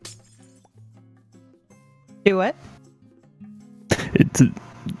 Do what?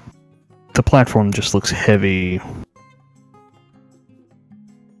 The platform just looks heavy.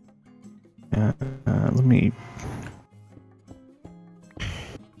 It let me...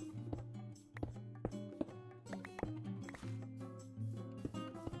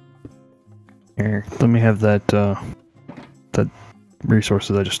 Here, let me have that, that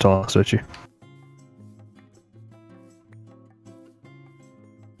resources I just tossed at you.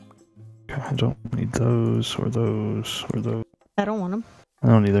 Okay, I don't need those, or those, or those. I don't want them. I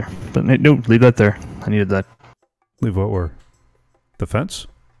don't either. But no, leave that there. I needed that. Leave what were? The fence?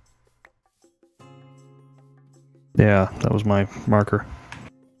 Yeah, that was my marker.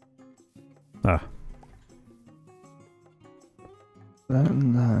 Ah. That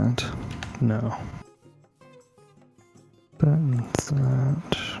and that. No. That and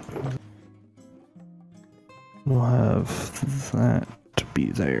that. We'll have that to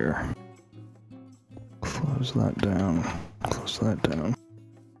be there. Close that down. Close that down.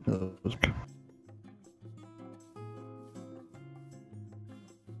 Those.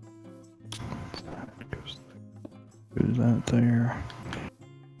 Goes that there.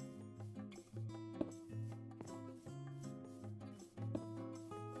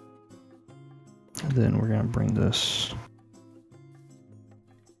 And then we're gonna bring this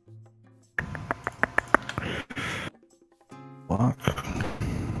block.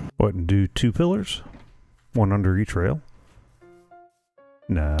 What, and do 2 pillars? One under each rail?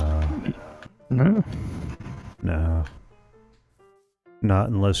 No. No. No. Not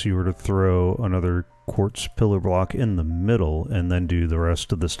unless you were to throw another quartz pillar block in the middle and then do the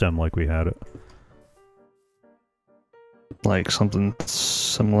rest of the stem like we had it. Like something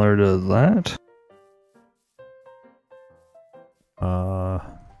similar to that?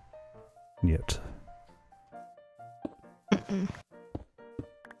 Yet.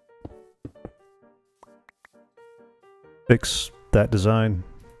 Fix that design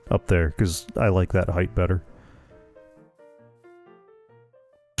up there, because I like that height better.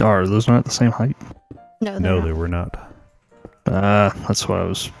 Are those not the same height? No, No, they were not. That's what I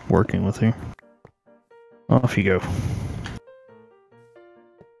was working with here. Off you go.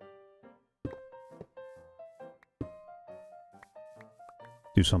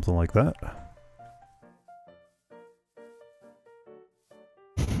 Do something like that.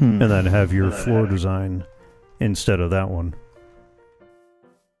 And then have your floor design instead of that one.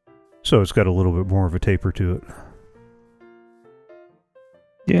 So it's got a little bit more of a taper to it.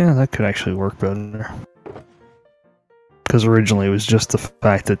 Yeah, that could actually work better. Because originally it was just the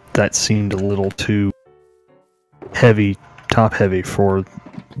fact that that seemed a little too heavy, top heavy for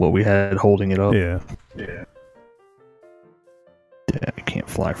what we had holding it up. Yeah. Yeah. Yeah, I can't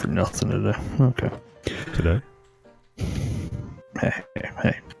fly for nothing today. Okay. Today? Hey.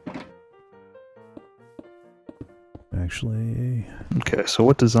 Actually... Okay, so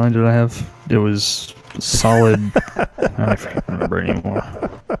what design did I have? It was solid... I can't remember anymore.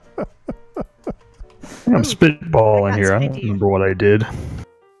 I'm spitballing here. I don't remember what I did.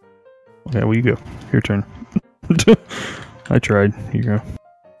 Yeah, well, you go. Your turn. I tried. Here you go.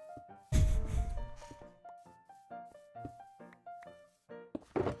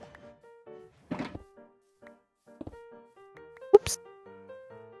 Oops.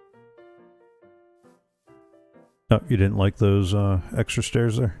 Oh, you didn't like those extra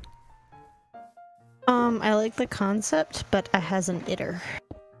stairs there? I like the concept, but it has an itter.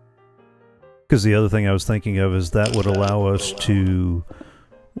 Because the other thing I was thinking of is that would allow us to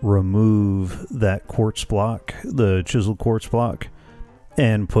remove that quartz block, the chiseled quartz block,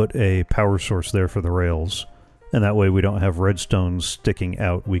 and put a power source there for the rails. And that way we don't have redstone sticking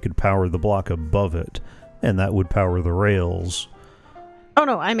out. We could power the block above it, and that would power the rails. Oh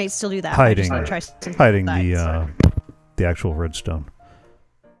no, I may still do that. Hiding the actual redstone.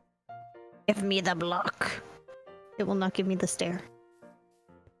 Give me the block. It will not give me the stair.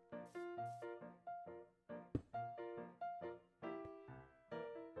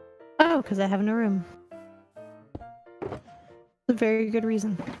 Oh, because I have no room. A very good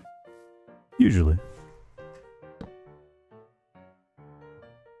reason. Usually.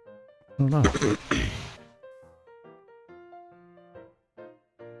 I don't know.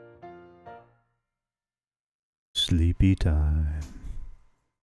 Sleepy time.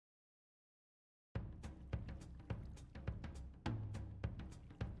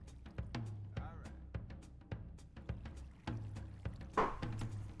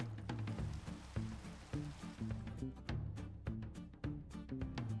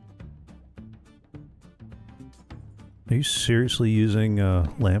 Are you seriously using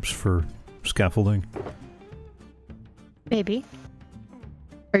lamps for scaffolding? Maybe.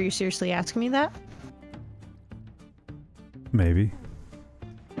 Are you seriously asking me that? Maybe.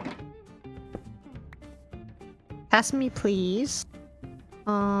 Pass me, please.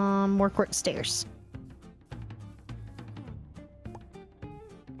 More quartz stairs.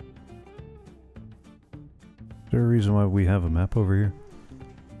 there a reason why we have a map over here?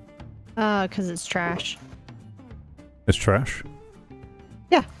 Because it's trash. It's trash?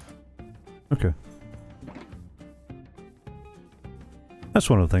 Yeah. Okay. That's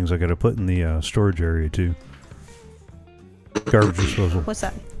one of the things I gotta put in the storage area too. Garbage disposal. What's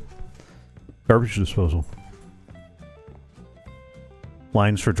that? Garbage disposal.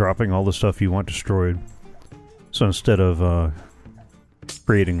 Lines for dropping all the stuff you want destroyed. So instead of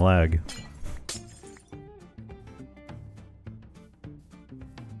creating lag.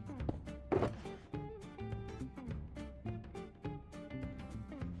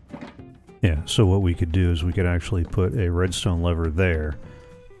 Yeah, so what we could do is we could actually put a redstone lever there,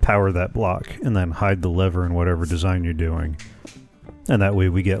 power that block, and then hide the lever in whatever design you're doing. And that way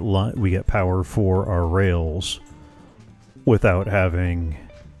we get power for our rails without having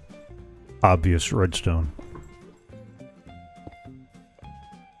obvious redstone.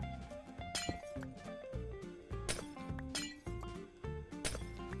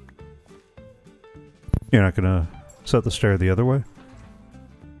 You're not gonna set the stair the other way?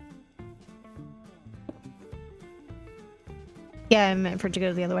 Yeah, I meant for it to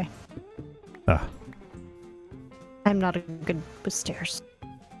go the other way. Ah. I'm not good with stairs.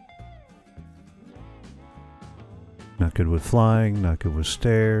 Not good with flying, not good with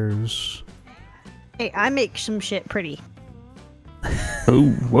stairs. Hey, I make some shit pretty.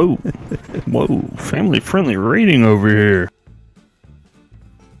 Oh, whoa. Whoa. Family friendly rating over here.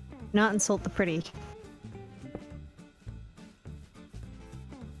 Not insult the pretty.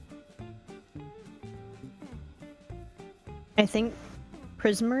 I think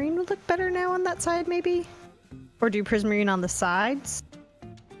prismarine would look better now on that side, maybe? Or do prismarine on the sides?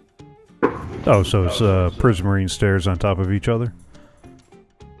 Oh, so it's prismarine stairs on top of each other?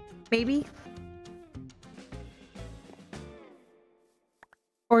 Maybe?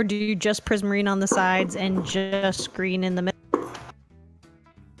 Or do you just prismarine on the sides and just green in the middle?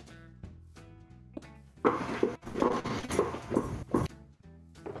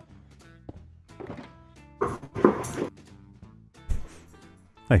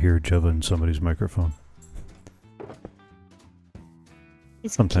 I hear Java in somebody's microphone.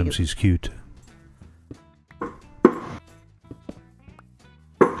 He's Sometimes cute. he's cute.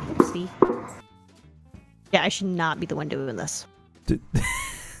 See? Yeah, I should not be the one doing this.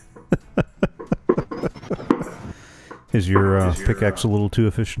 Is your pickaxe a little too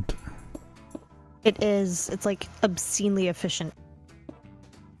efficient? It is. It's like obscenely efficient.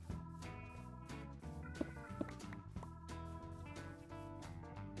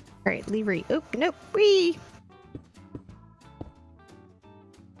 Alright, lever. Oh, nope. Wee!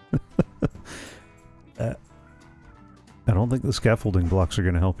 I don't think the scaffolding blocks are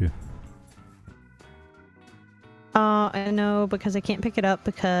going to help you. I know, because I can't pick it up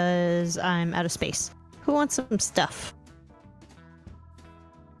because I'm out of space. Who wants some stuff?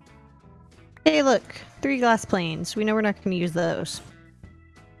 Hey, look. 3 glass planes. We know we're not going to use those.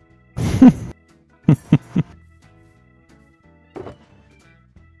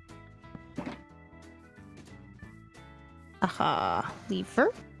 Aha.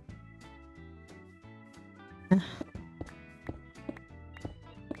 Lever.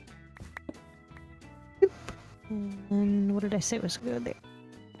 And what did I say was good there?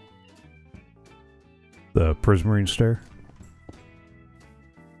 The prismarine stair?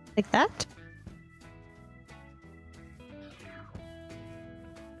 Like that?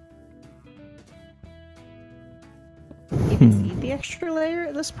 Even need the extra layer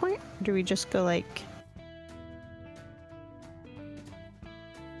at this point? Or do we just go like...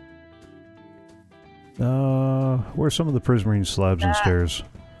 Where's some of the prismarine slabs and stairs?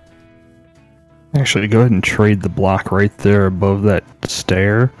 Actually, go ahead and trade the block right there above that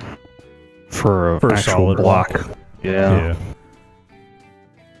stair for For an a actual solid block. Yeah.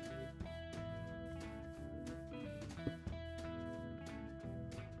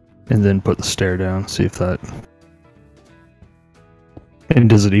 And then put the stair down, see if that... And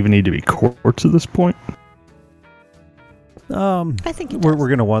does it even need to be quartz at this point? I think it We're does.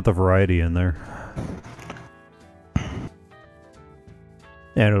 going to want the variety in there.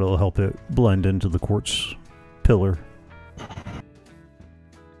 And it'll help it blend into the quartz pillar.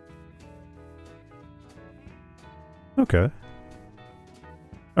 Okay.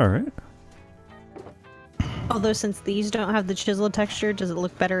 Alright. Although since these don't have the chiseled texture, does it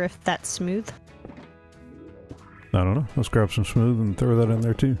look better if that's smooth? I don't know. Let's grab some smooth and throw that in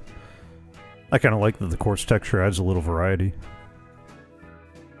there too. I kind of like that the quartz texture adds a little variety.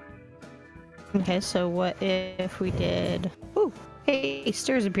 Okay, so what if we did... Ooh, hey,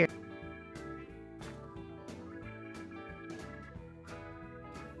 stairs appear.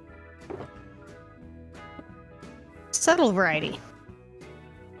 subtle variety.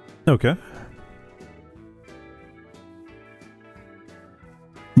 Okay.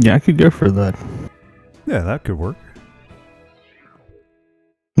 Yeah, I could go for that. Yeah, that could work.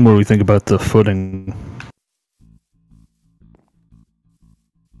 What do we think about the footing?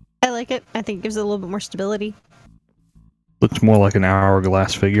 I like it. I think it gives it a little bit more stability. Looks more like an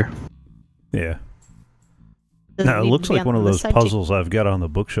hourglass figure. Yeah. Doesn't Now, it need looks to be like one on of the those side puzzles I've got on the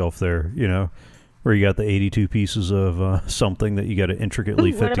bookshelf there, you know, where you got the 82 pieces of something that you got to intricately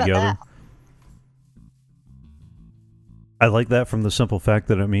Ooh, fit what about together. that? I like that from the simple fact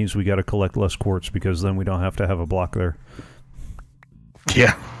that it means we got to collect less quartz because then we don't have to have a block there.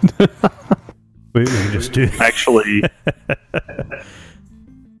 Yeah. We can just do... Actually,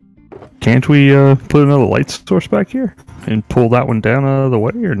 can't we put another light source back here and pull that one down out of the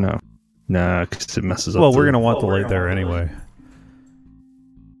way, or no? Nah, because it messes up. Well, we're going to want the light there anyway.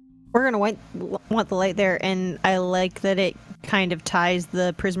 We're gonna want the light there, and I like that it kind of ties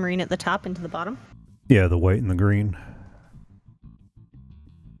the prismarine at the top into the bottom. Yeah, the white and the green.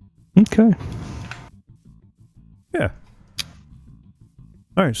 Okay. Yeah.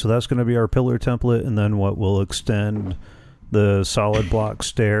 All right, so that's going to be our pillar template, and then what we'll extend the solid block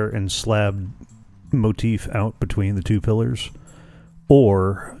stair and slab motif out between the two pillars.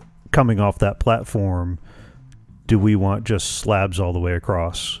 Or, coming off that platform, do we want just slabs all the way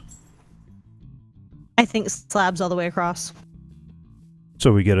across? I think slabs all the way across.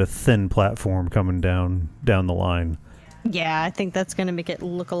 So we get a thin platform coming down the line. Yeah, I think that's gonna make it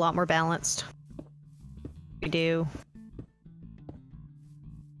look a lot more balanced. We do.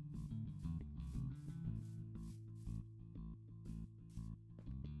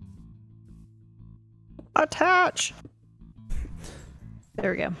 Attach! There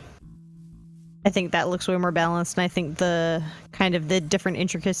we go. I think that looks way more balanced, and I think the kind of the different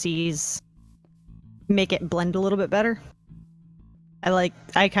intricacies make it blend a little bit better. I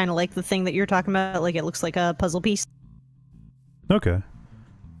kind of like the thing that you're talking about, like it looks like a puzzle piece. Okay.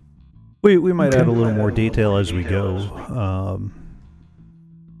 We might add a little more detail as we go.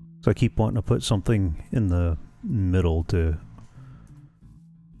 So I keep wanting to put something in the middle to...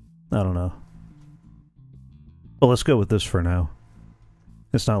 I don't know. Well, let's go with this for now.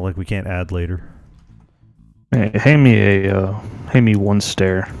 It's not like we can't add later. Hey, hand me one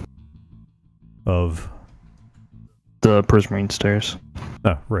stair. Of... The prismarine stairs.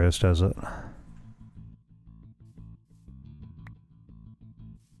 Oh, Rayeste has it.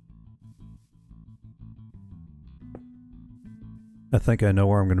 I think I know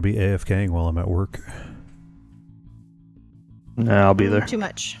where I'm going to be AFKing while I'm at work. Nah, I'll be there. Too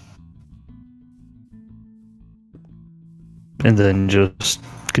much. And then just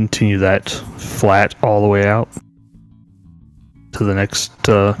continue that flat all the way out to the next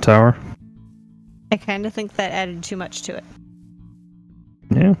tower. I kind of think that added too much to it.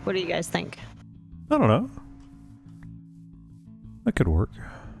 Yeah. What do you guys think? I don't know. That could work.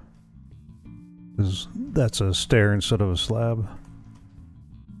 'Cause that's a stair instead of a slab.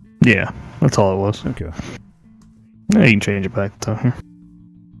 Yeah, that's all it was. Okay. Yeah, you can change it back though.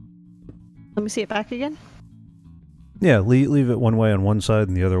 Let me see it back again. Yeah, leave it one way on one side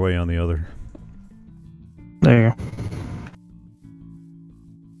and the other way on the other. There you go.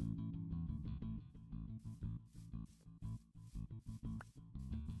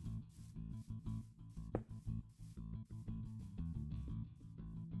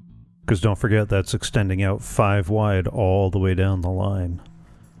 Because don't forget, that's extending out 5 wide all the way down the line.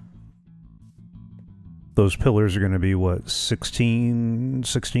 Those pillars are going to be, what, 16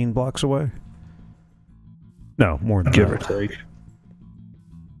 blocks away? No, more than Give that. or take.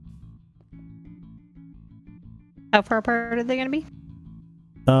 How far apart are they going to be?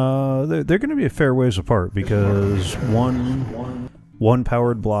 They're going to be a fair ways apart because one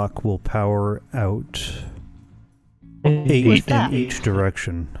powered block will power out 8 What's in that? each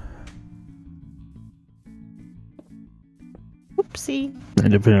direction. Oopsie.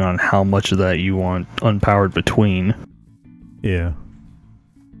 And depending on how much of that you want unpowered between. Yeah.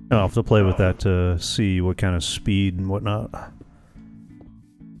 I'll have to play with that to see what kind of speed and whatnot.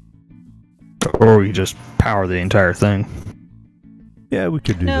 Or you just power the entire thing. Yeah, we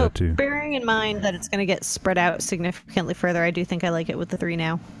could do No, that too. bearing in mind that it's going to get spread out significantly further, I do think I like it with the 3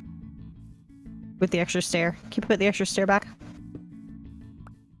 now. With the extra stair. Can you put the extra stair back?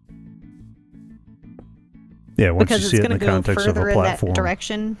 Yeah, once Because you it's see it going in to the go context of further a in that platform.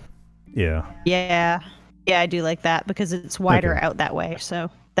 direction. Yeah. Yeah. Yeah, I do like that because it's wider Okay. out that way, so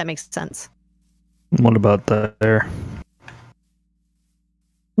that makes sense. What about that there?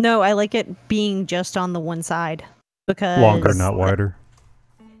 No, I like it being just on the one side because Longer, not wider.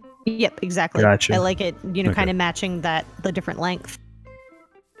 Yep, exactly. Gotcha. I like it, Okay. kind of matching the different length.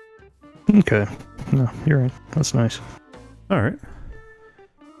 Okay. No, you're right. That's nice. All right.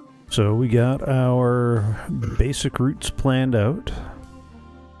 So we got our basic routes planned out.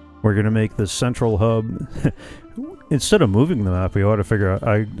 We're going to make the central hub. Instead of moving the map, we ought to figure out...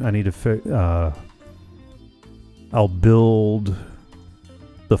 I need to... I'll build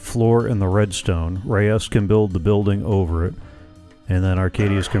the floor in the redstone. Rayeste can build the building over it. And then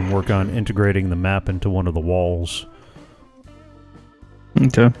Arcaidius can work on integrating the map into one of the walls.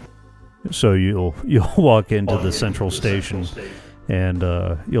 Okay. So you'll walk into the central station, and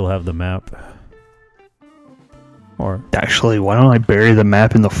you'll have the map. Or Actually, why don't I bury the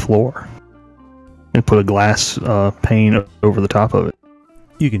map in the floor and put a glass pane over the top of it?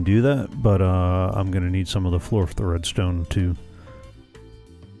 you can do that, but I'm gonna need some of the floor for the redstone too.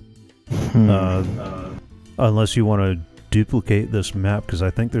 Unless you want to duplicate this map, because I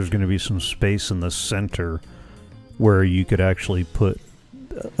think there's going to be some space in the center where you could actually put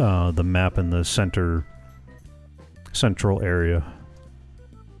the map in the central area.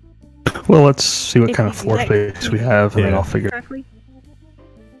 Well, let's see what If kind you of do floor that, space we have, and then Yeah. I'll figure. Correctly?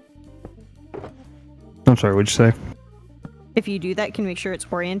 I'm sorry, what'd you say? If you do that, can you make sure it's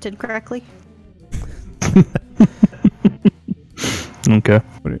oriented correctly? Okay.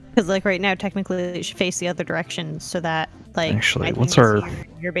 Because, like, right now, technically, it should face the other direction, so that, like, Actually, I can what's see our-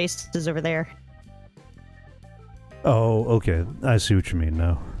 your base is over there. Oh, okay. I see what you mean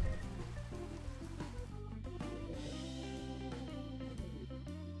now.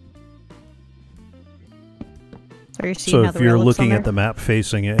 So you're seeing So how if the you're rail looks on looking there? at the map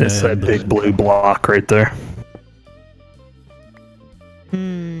facing it, It's that and big blue block right there.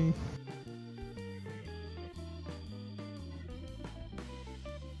 Hmm.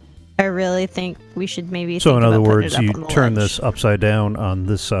 I really think we should maybe. so think in other about putting words, it up you on the turn ledge. this upside down on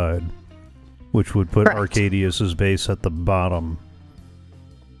this side, which would put Correct. Arcaidius's base at the bottom.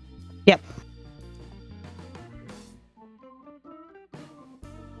 Yep.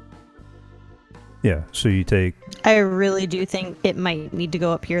 Yeah, so you take... I really do think it might need to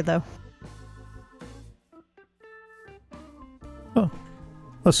go up here, though.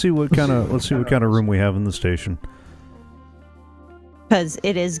 Let's see what kind of room we have in the station. Because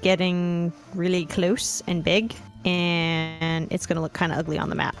it is getting really close and big, and it's going to look kind of ugly on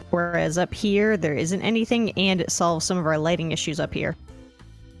the map. Whereas up here, there isn't anything, and it solves some of our lighting issues up here.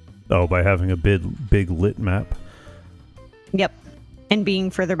 Oh, by having a big lit map. Yep. And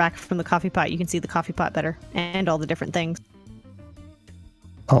being further back from the coffee pot, you can see the coffee pot better, and all the different things.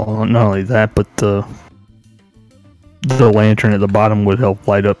 Oh, not only that, but the lantern at the bottom would help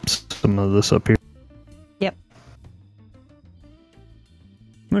light up some of this up here. Yep.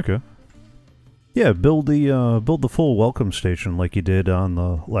 Okay. Yeah, build the full welcome station like you did on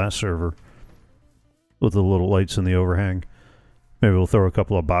the last server, with the little lights in the overhang. Maybe we'll throw a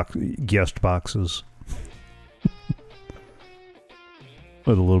couple of guest boxes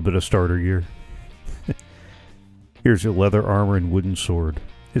with a little bit of starter gear. Here's your leather armor and wooden sword.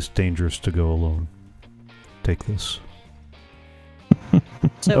 It's dangerous to go alone. Take this.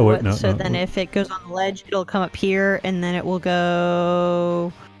 So, Oh, wait, no, then if it goes on the ledge, it'll come up here, and then it will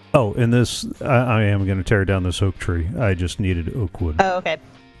go... Oh, and this, I am going to tear down this oak tree. I just needed oak wood. Oh, okay.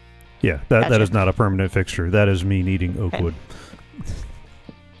 Yeah, that Gotcha. is not a permanent fixture. That is me needing oak Okay. wood.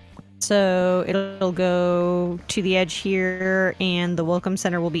 So it'll go to the edge here, and the welcome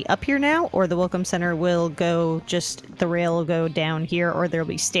center will be up here now, or the welcome center will go the rail will go down here, or there'll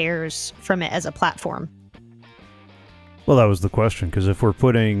be stairs from it as a platform. Well, that was the question, because if we're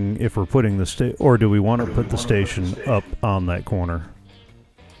putting the or do we want to put the station up on that corner?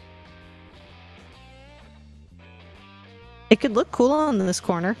 It could look cool on this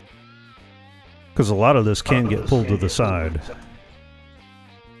corner. Because a lot of this can get pulled to the side.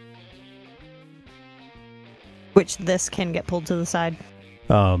 Which this can get pulled to the side.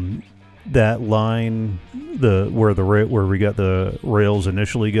 That line, where we got the rails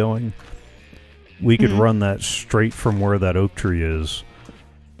initially going, we could run that straight from where that oak tree is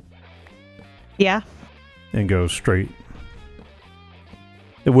Yeah. and go straight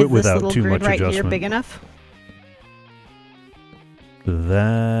Is this without little too grid much right here adjustment. big enough?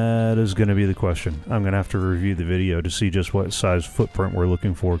 That is going to be the question. I'm going to have to review the video to see just what size footprint we're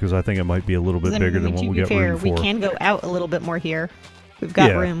looking for, because I think it might be a little bit bigger than what we got room for. We can go out a little bit more here. We've got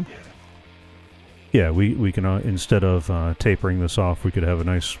Yeah. room. Yeah, we can, instead of tapering this off, we could have a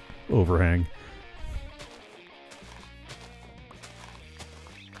nice overhang.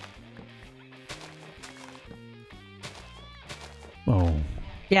 Oh.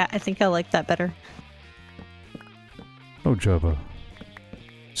 Yeah, I think I like that better. Oh, Jabba.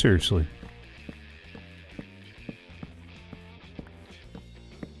 Seriously.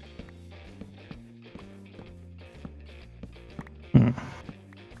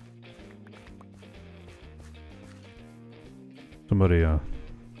 Somebody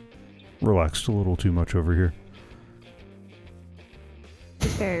relaxed a little too much over here.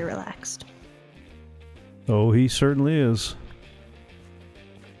 He's very relaxed. Oh, he certainly is.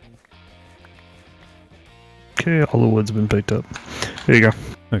 Okay, all the wood's been picked up. There you go.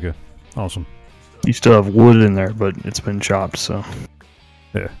 Okay, awesome. You still have wood in there, but it's been chopped, so...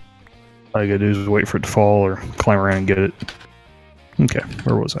 Yeah. All you gotta do is wait for it to fall or climb around and get it. Okay,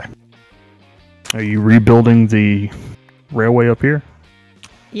 where was I? Are you rebuilding the railway up here?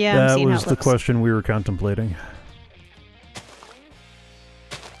 Yeah, I'm that seeing was how it the looks. question we were contemplating.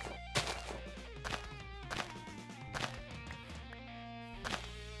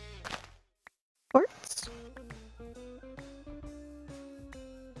 Quartz?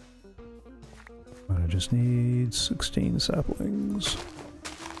 I just need 16 saplings.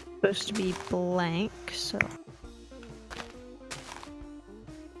 Supposed to be blank, so...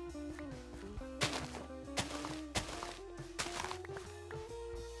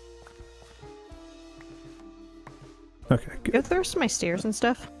 Okay, good. Go through some of my stairs and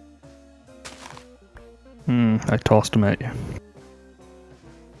stuff. I tossed them at you.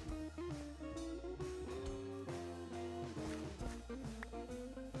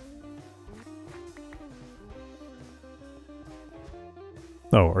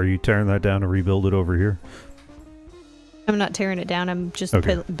 Oh, are you tearing that down to rebuild it over here? I'm not tearing it down, I'm just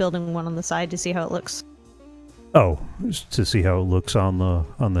Okay. building one on the side to see how it looks. Oh, just to see how it looks on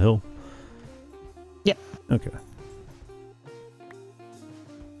the hill? Yep. Okay.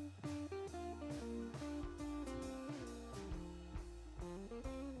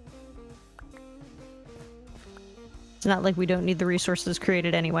 It's not like we don't need the resources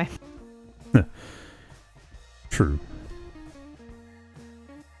created anyway. True.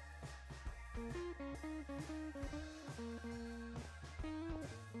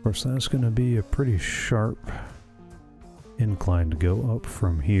 Of course, that's going to be a pretty sharp incline to go up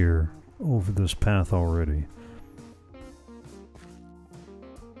from here over this path already.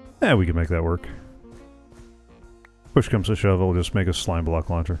 Yeah, we can make that work. Push comes to shove, I'll just make a slime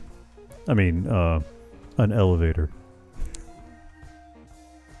block launcher. I mean, an elevator.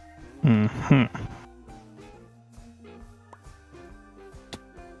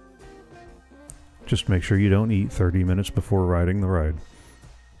 Just make sure you don't eat 30 minutes before riding the ride.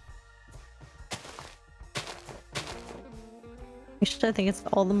 Actually, I think it's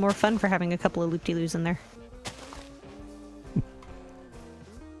all the more fun for having a couple of loop-de-loos in there.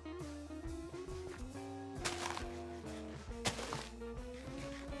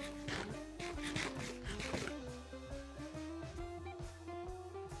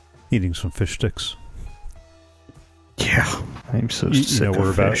 Eating some fish sticks. Yeah, I'm so You sick know, we're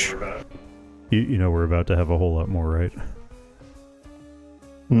of fish. You know we're about to have a whole lot more, right?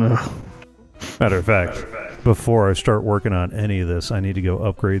 Ugh. Matter of fact, before I start working on any of this, I need to go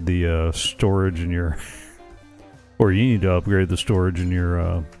upgrade the storage in your... Or you need to upgrade the storage in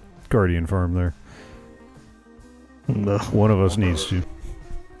your Guardian farm there. Ugh. One of us needs to.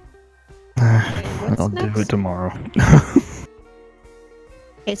 I'll next? do it tomorrow.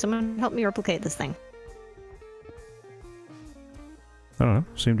 Hey, someone help me replicate this thing. I don't know.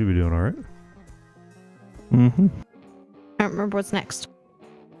 Seem to be doing alright. Mm-hmm. I don't remember what's next.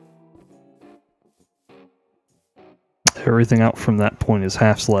 Everything out from that point is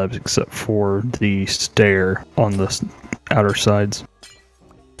half slabs except for the stair on the outer sides.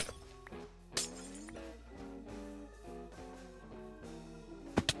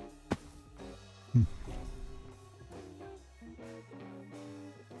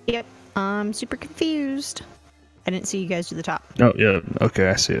 Yep, I'm super confused. I didn't see you guys do the top. Oh, yeah. Okay,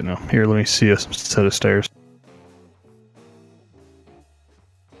 I see it now. Here, let me see a set of stairs.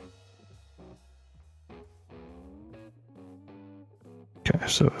 Okay,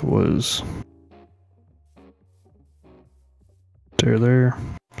 so it was stair there,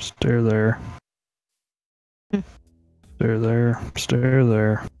 stair there, Hmm. stair there, stair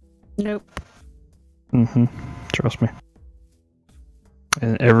there. Nope. Mm-hmm. Trust me.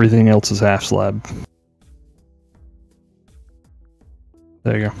 And everything else is half slab.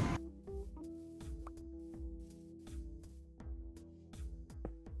 There you go.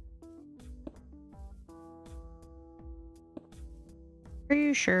 Are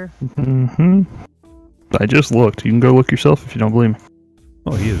you sure? Mm-hmm. I just looked. You can go look yourself if you don't believe me.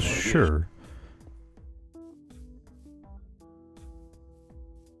 Oh, he is sure.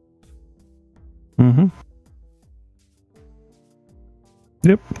 Mm-hmm.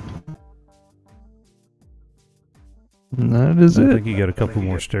 Yep. And that is it. I think you got a couple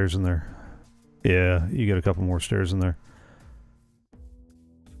more stairs in there. Yeah, you got a couple more stairs in there.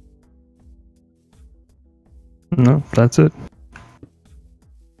 No, that's it.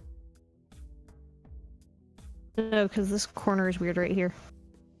 No, because this corner is weird right here.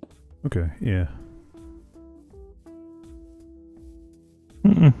 Okay, yeah.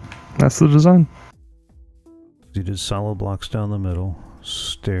 That's the design. You did solid blocks down the middle,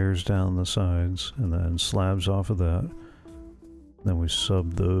 stairs down the sides, and then slabs off of that. Then we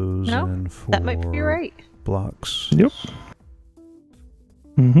sub those in for that might be right. blocks. Yep.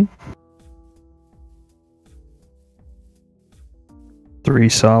 Mm-hmm. 3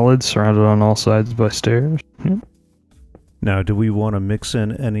 solids surrounded on all sides by stairs. Yep. Now, do we want to mix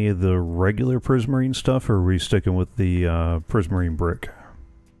in any of the regular prismarine stuff, or are we sticking with the prismarine brick?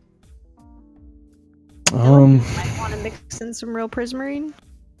 I want to mix in some real prismarine.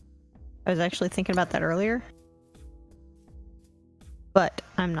 I was actually thinking about that earlier, but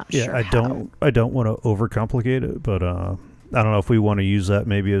I'm not sure. Yeah, I don't want to overcomplicate it, but I don't know if we want to use that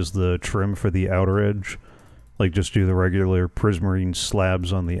maybe as the trim for the outer edge, like just do the regular prismarine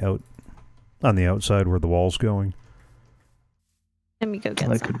slabs on the outside where the wall's going. Let me go get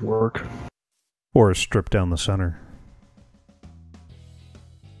that some. could work. Or strip down the center.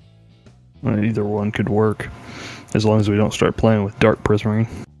 Either one could work, as long as we don't start playing with dark prismarine.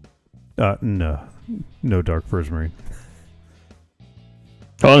 No dark prismarine.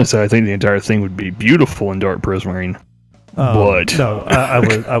 Honestly, I think the entire thing would be beautiful in dark prismarine. But no,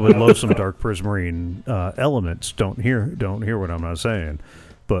 I would love some dark prismarine elements. Don't hear what I'm not saying.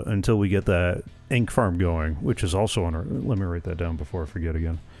 But until we get that ink farm going, which is also on our, let me write that down before I forget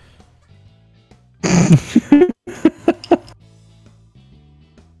again.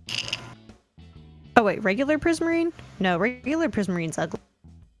 Oh wait, regular prismarine? No, regular prismarine's ugly.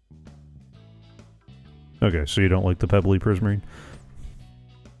 Okay, so you don't like the pebbly prismarine?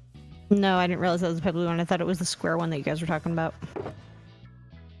 No, I didn't realize that was the pebbly one. I thought it was the square one that you guys were talking about.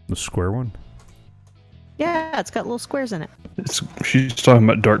 The square one? Yeah, it's got little squares in it. She's talking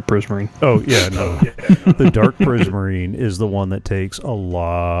about dark prismarine. Oh, yeah, no. The dark prismarine is the one that takes a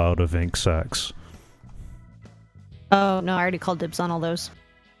lot of ink sacs. Oh, no, I already called dibs on all those.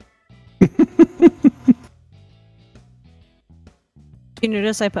 You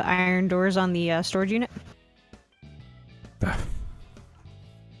notice I put iron doors on the storage unit? I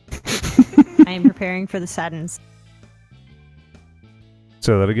am preparing for the Saddens.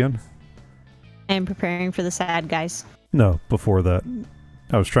 Say that again? I am preparing for the sad guys. No, before that.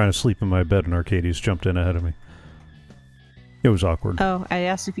 I was trying to sleep in my bed and Arcaidius jumped in ahead of me. It was awkward. Oh, I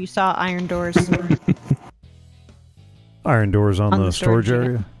asked if you saw iron doors. Iron doors on the storage unit.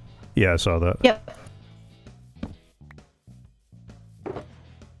 area? Yeah, I saw that. Yep.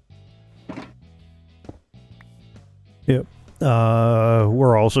 Yep.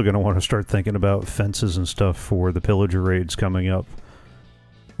 We're also going to want to start thinking about fences and stuff for the pillager raids coming up.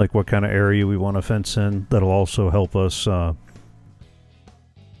 Like what kind of area we want to fence in. That'll also help us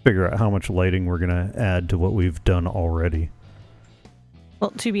figure out how much lighting we're going to add to what we've done already.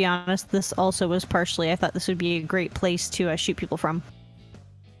 Well, to be honest, this also was partially, I thought this would be a great place to shoot people from.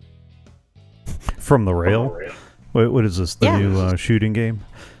 From the rail? Wait, what is this? The new shooting game?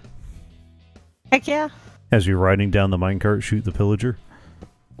 Heck yeah. As you're riding down the minecart, shoot the pillager.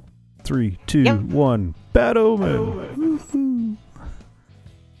 3, 2, 1, Bad Omen! Woohoo!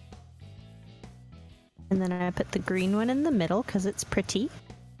 And then I put the green one in the middle because it's pretty.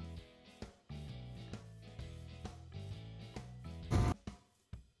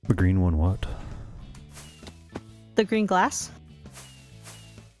 The green one what? The green glass.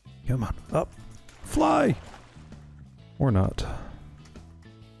 Come on, up. Fly! Or not.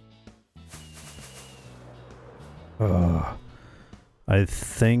 I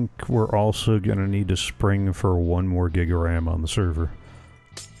think we're also going to need to spring for 1 more gig of RAM on the server.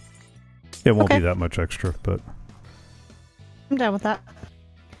 It won't be that much extra, but... I'm down with that.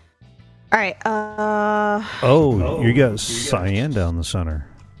 Alright, Oh, you got cyan down the center.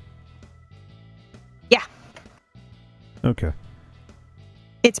 Yeah. Okay.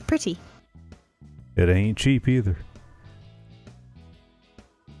 It's pretty. It ain't cheap either.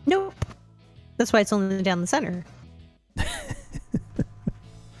 Nope. That's why it's only down the center.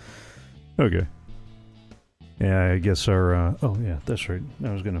 Okay. Yeah, I guess our... oh, yeah, that's right.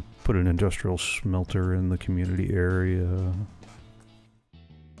 I was going to put an industrial smelter in the community area.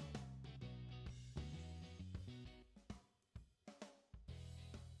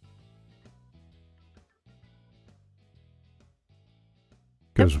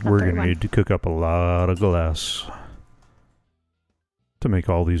 Because we're going to need to cook up a lot of glass. to make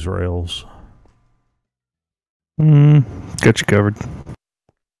all these rails. Got you covered.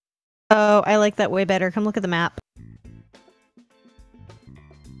 Oh, I like that way better. Come look at the map.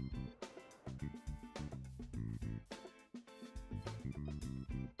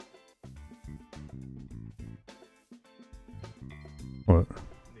 What?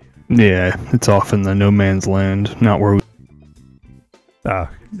 Yeah, it's off in the no man's land, not where we... Gotcha.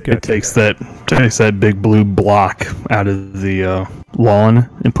 It takes that big blue block out of the lawn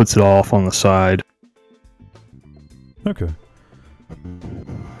and puts it off on the side. Okay.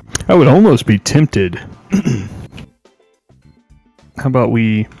 I would almost be tempted. How about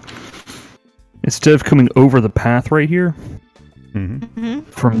we, instead of coming over the path right here,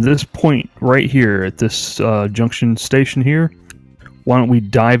 from this point right here at this junction station here, why don't we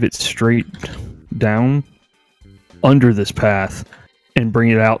dive it straight down under this path and bring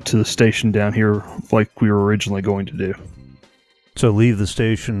it out to the station down here like we were originally going to do. So leave the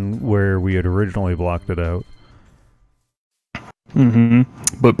station where we had originally blocked it out.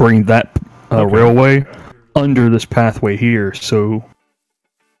 But bring that railway under this pathway here, so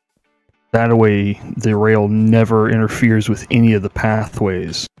that way the rail never interferes with any of the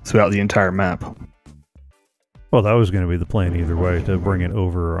pathways throughout the entire map. Well, that was going to be the plan either way, to bring it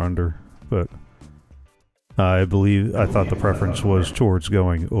over or under, but I thought the preference was towards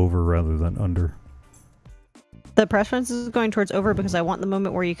going over rather than under. The preference is going towards over because I want the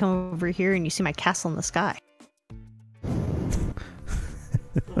moment where you come over here and you see my castle in the sky.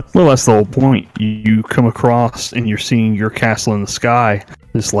 Well, that's the whole point. You come across and you're seeing your castle in the sky,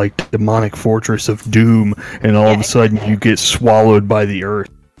 this like demonic fortress of doom, and all of a sudden you get swallowed by the earth.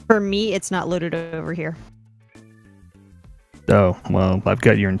 For me, it's not loaded over here. Oh, well, I've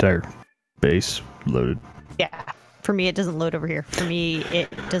got your entire base loaded. Yeah, for me it doesn't load over here. For me, it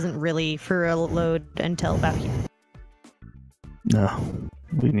doesn't really load until about here. No,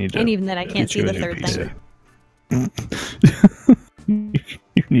 we need to. And even then, I can't see the third thing.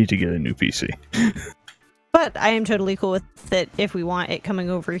 You need to get a new PC. But I am totally cool with it if we want it coming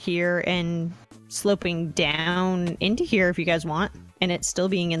over here and sloping down into here if you guys want, and it still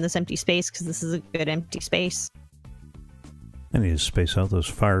being in this empty space because this is a good empty space. I need to space out those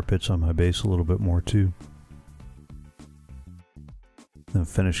fire pits on my base a little bit more too. Then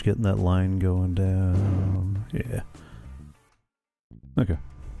finish getting that line going down. Yeah. Okay.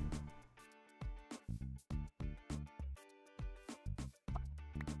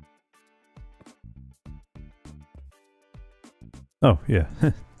 Oh, yeah.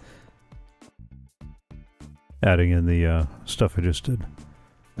 Adding in the stuff I just did.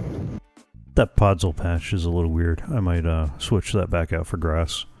 That podzol patch is a little weird. I might switch that back out for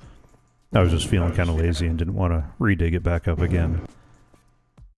grass. I was just feeling kind of lazy and didn't want to redig it back up again.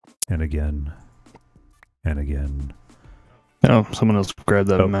 And again. And again. Oh, someone else grabbed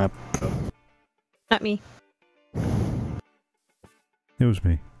that map. Not me. It was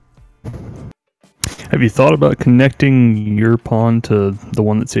me. Have you thought about connecting your pond to the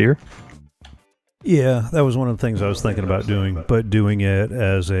one that's here? Yeah, that was one of the things I was thinking about doing, but doing it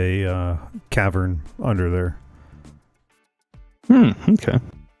as a cavern under there. Okay.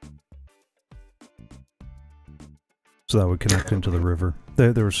 So that would connect into the river.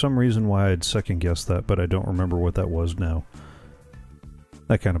 There was some reason why I'd second-guessed that, but I don't remember what that was now.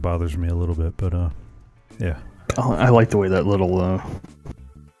 That kind of bothers me a little bit, but yeah. Oh, I like the way that little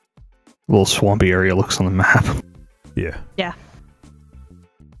swampy area looks on the map. Yeah. Yeah.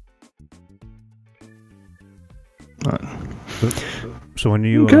 So when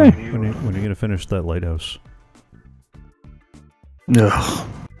you when are you gonna finish that lighthouse? No.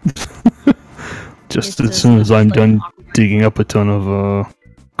 Just as soon as I'm done digging up a ton of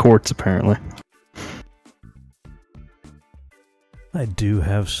quartz, apparently. I do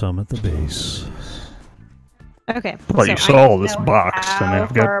have some at the base. Okay. Well, so you saw all this box. I mean,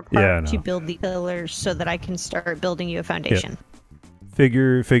 I've got to build the pillars so that I can start building you a foundation. Yep.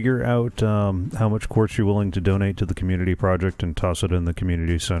 Figure out how much quartz you're willing to donate to the community project and toss it in the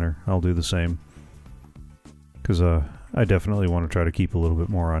community center. I'll do the same. Because I definitely want to try to keep a little bit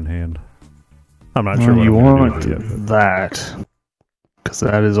more on hand. I'm not sure what you I'm gonna want do with it yet, that. Because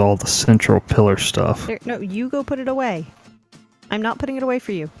that is all the central pillar stuff. No, you go put it away. I'm not putting it away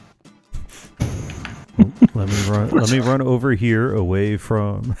for you. Let me run over here away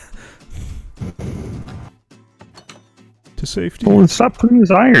from to safety. Well, stop putting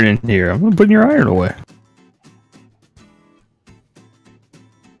this iron in here. I'm not putting your iron away.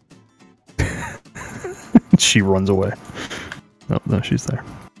 She runs away. No, she's there.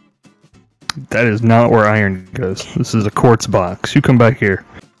 That is not where iron goes. This is a quartz box. You come back here.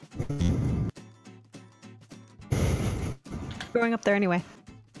 Going up there anyway.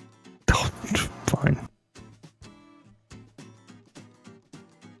 Oh, fine.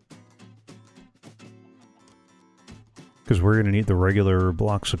 Because we're going to need the regular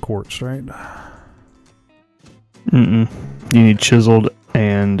blocks of quartz, right? Mm-mm. You need chiseled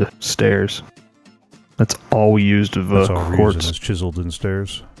and stairs. That's all we used of That's all we're quartz. using is chiseled and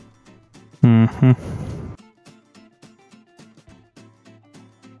stairs. Mm-hmm.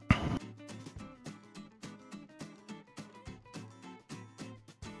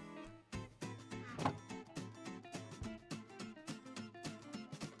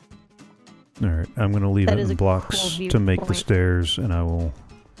 Alright, I'm going to leave That it is in a cool blocks to make the viewpoint. stairs, and I will...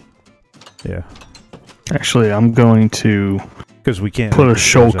 Yeah. Actually, I'm going to Because we can't put make a the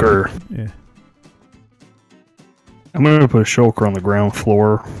stairs shulker. out. Yeah. I'm going to put a shulker on the ground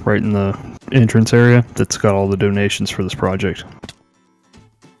floor, right in the entrance area, that's got all the donations for this project.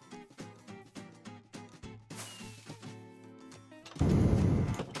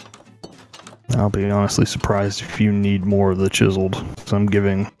 I'll be honestly surprised if you need more of the chiseled, because I'm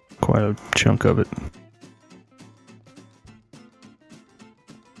giving quite a chunk of it.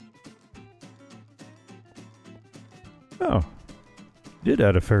 Oh. You did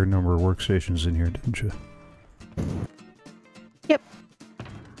add a fair number of workstations in here, didn't you? Yep.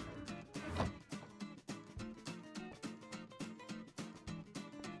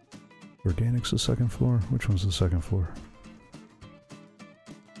 Organics the second floor? Which one's the second floor?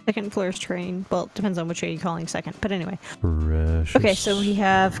 Second floor is terrain. Well, it depends on which way you're calling second. But anyway. Precious. Okay, so we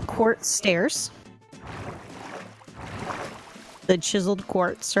have quartz stairs. The chiseled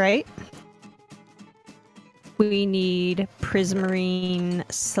quartz, right? We need prismarine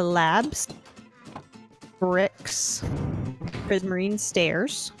slabs, bricks, prismarine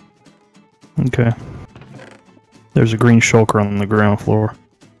stairs. Okay. There's a green shulker on the ground floor.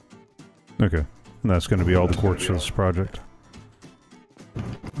 Okay. And that's going to be all the quartz for this project.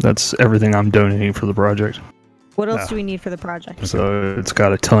 That's everything I'm donating for the project. What else Ah. do we need for the project? So it's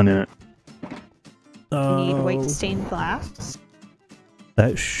got a ton in it. We need white stained glass.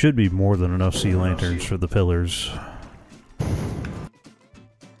 That should be more than enough sea lanterns for the pillars.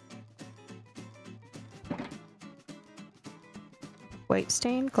 White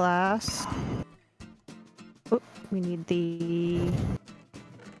stained glass. Oh, we need the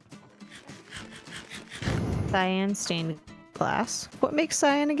cyan stained glass. What makes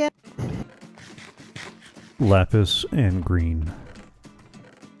cyan again? Lapis and green.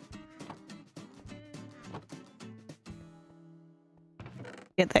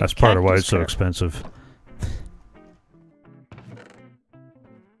 Get that That's part of why cactus it's so color. expensive.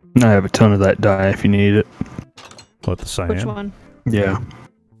 I have a ton of that dye if you need it. What, the cyan? Which one? Yeah.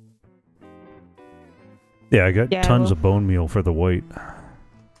 Yeah, I got Yeah, tons well- of bone meal for the white.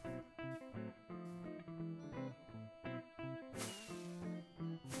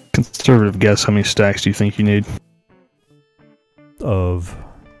 Conservative guess, how many stacks do you think you need? Of...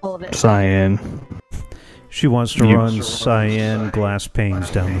 All of it. Cyan. She wants to You- run cyan glass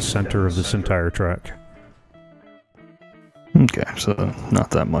panes down the center of this entire track. Okay, so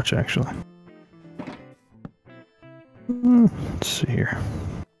not that much actually. Let's see here.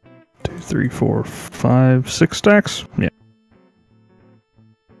 2, 3, 4, 5, 6 stacks? Yeah.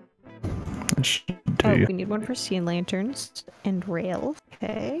 That should do Oh, you. we need one for sea lanterns and rails.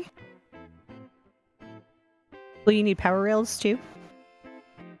 Okay. Well, you need power rails too?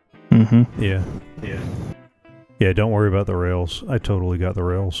 Mm-hmm. Yeah. Yeah, don't worry about the rails. I totally got the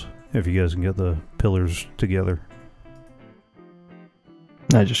rails. If you guys can get the pillars together.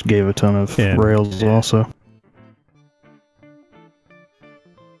 I just gave a ton of And- rails also.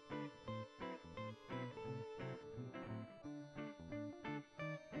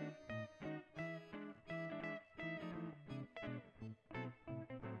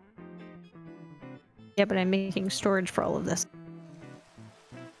 Yeah, but I'm making storage for all of this.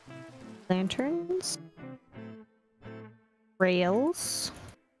 Lanterns. Rails.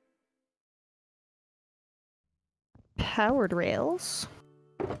 Powered rails.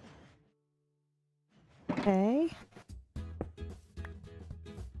 Okay.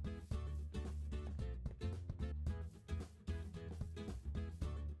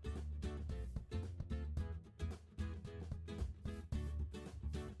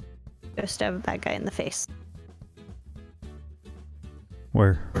 Go stab that guy in the face.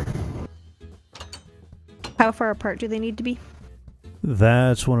 Where? How far apart do they need to be?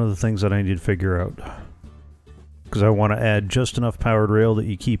 That's one of the things that I need to figure out. Because I want to add just enough powered rail that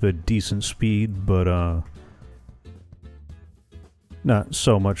you keep a decent speed, but not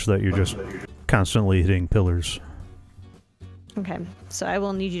so much that you're just constantly hitting pillars. Okay, so I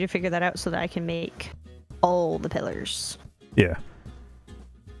will need you to figure that out so that I can make all the pillars. Yeah.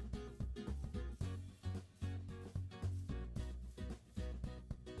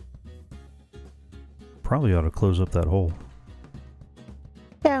 Probably ought to close up that hole.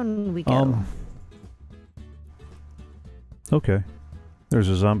 Down we go. Okay. There's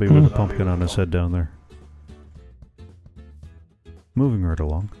a zombie with a pumpkin on his head down there. Moving right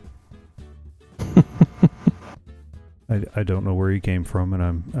along. I don't know where he came from, and I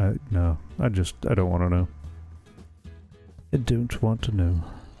don't want to know. I don't want to know.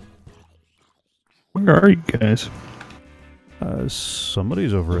 Where are you guys?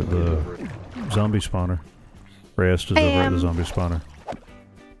 Somebody's over at the zombie spawner. Rayeste is over at the zombie spawner.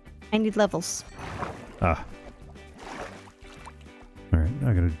 I need levels. Ah. Alright,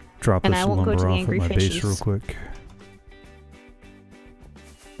 I'm gonna drop And this I won't go lumber to the off at angry my base fishies. real quick.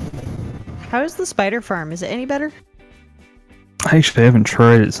 How is the spider farm? Is it any better? I actually haven't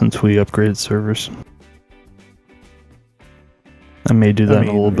tried it since we upgraded servers. I may do that in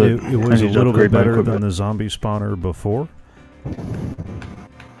a little bit. It was a little bit better than the zombie spawner before.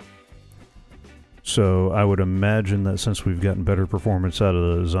 So I would imagine that since we've gotten better performance out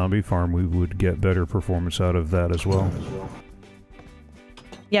of the zombie farm, we would get better performance out of that as well.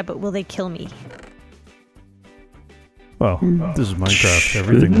 Yeah, but will they kill me? Well, this is Minecraft.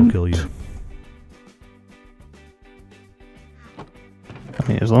 Everything will kill you. I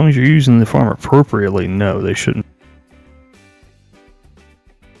mean, as long as you're using the farm appropriately, no, they shouldn't.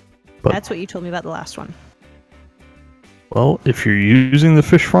 But, That's what you told me about the last one. well, if you're using the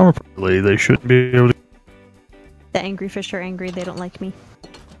fish farm appropriately, they shouldn't be able to. The angry fish are angry. They don't like me.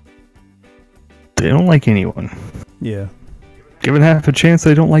 They don't like anyone. Yeah. Given half a chance,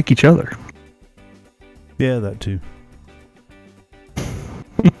 they don't like each other. Yeah, that too.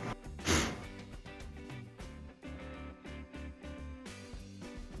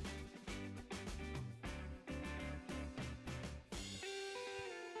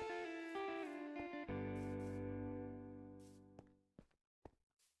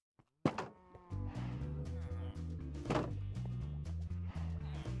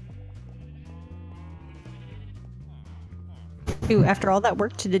 Ooh, after all that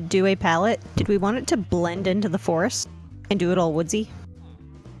work to do a pallet, did we want it to blend into the forest and do it all woodsy?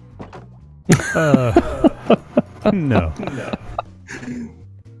 No.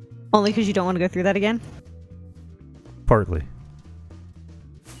 Only because you don't want to go through that again? Partly.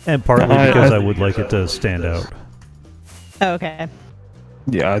 And partly because I would like it to stand out. Oh, okay.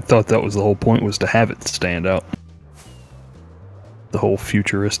 Yeah, I thought that was the whole point, was to have it stand out. The whole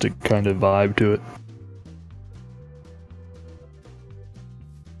futuristic kind of vibe to it.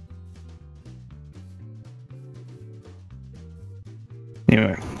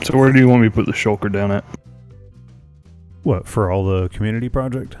 Anyway, so where do you want me to put the shulker down at? What, for all the community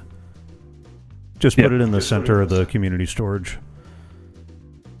project? Just put it in the center of the community storage.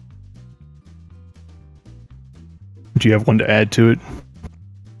 Do you have one to add to it?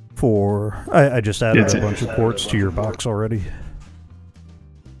 I just added a bunch of quartz to your box already.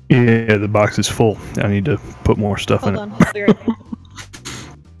 Yeah, the box is full. I need to put more stuff in Hold it. on, I'll be right back.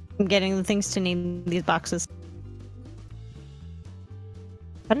 I'm getting the things to name these boxes.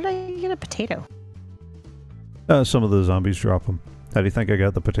 How did I get a potato? Some of the zombies drop them. How do you think I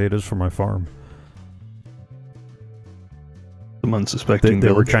got the potatoes for my farm? Some unsuspecting They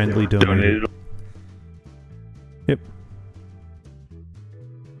were village kindly donated. Yep.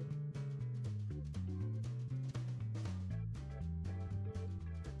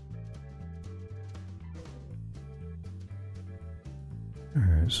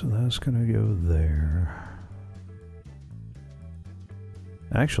 Alright, so that's gonna go there.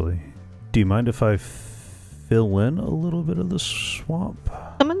 Actually, do you mind if I fill in a little bit of the swamp?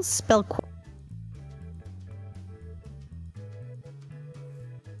 Someone spell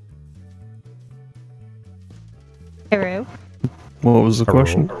Arrow. What was the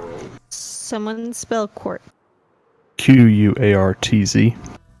question? Someone spell quart. Quartz.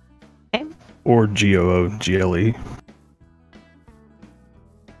 Okay. Or Google.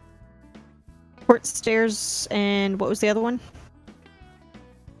 Quart stairs, and what was the other one?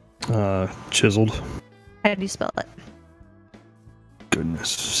 Chiseled. How do you spell it?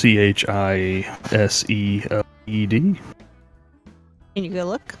 Goodness. Chiseled. Can you go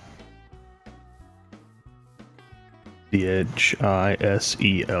look? Chiseld.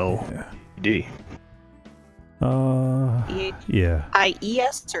 Yeah.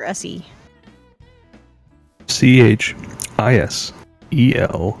 I-E-S or S-E? Chiseld.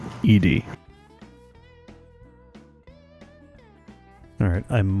 Alright,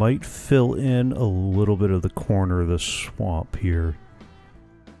 I might fill in a little bit of the corner of the swamp here.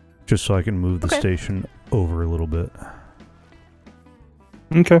 Just so I can move the station over a little bit.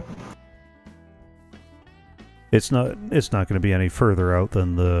 Okay. It's not going to be any further out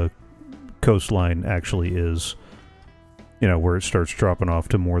than the coastline actually is. You know, where it starts dropping off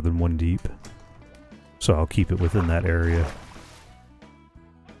to more than 1 deep. So I'll keep it within that area.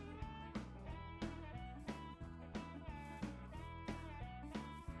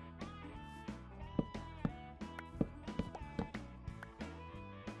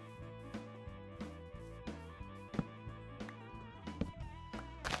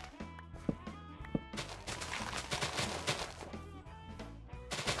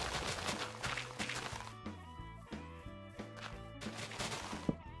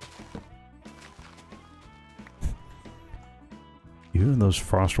 You and those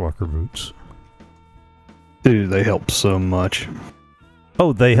Frostwalker boots. Dude, they help so much.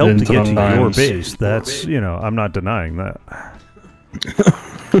 Oh, they help to get to your Sometimes. base. That's, you know, I'm not denying that.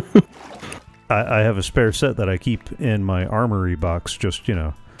 I have a spare set that I keep in my armory box just, you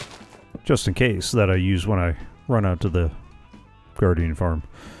know, just in case, that I use when I run out to the Guardian farm.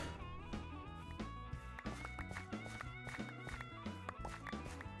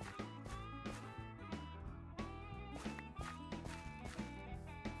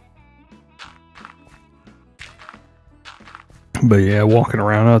 But yeah, walking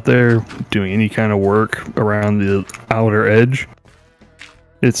around out there, doing any kind of work around the outer edge,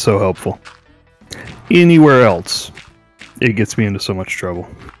 it's so helpful. Anywhere else, it gets me into so much trouble.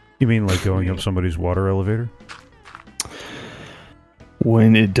 You mean like going up somebody's water elevator?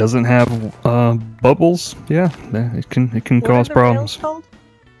 When it doesn't have bubbles, yeah, it can What cause are the problems. rails called?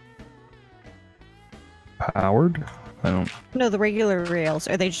 Powered? I don't. No, the regular rails.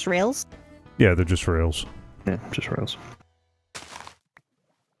 Are they just rails? Yeah, they're just rails. Yeah, just rails.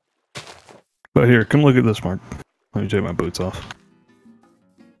 But here, come look at this, Mark. Let me take my boots off.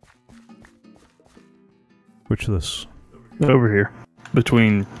 Which of this? Over here,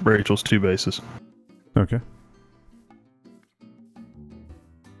 between Rachel's 2 bases. Okay.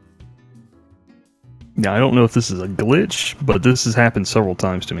 Now, I don't know if this is a glitch, but this has happened several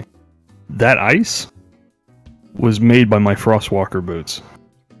times to me. That ice was made by my Frostwalker boots,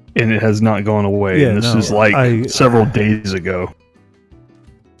 and it has not gone away. Yeah, and this no, is like several days ago.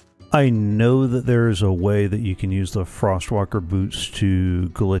 I know that there is a way that you can use the Frostwalker boots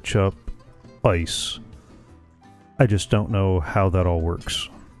to glitch up ice. I just don't know how that all works.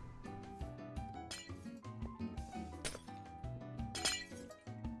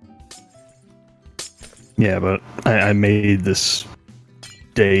 Yeah, but I made this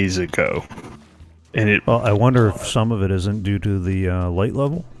days ago, and it. Well, I wonder if some of it isn't due to the light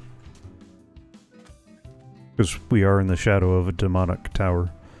level? Because we are in the shadow of a demonic tower.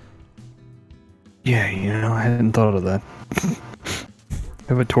 Yeah, you know, I hadn't thought of that.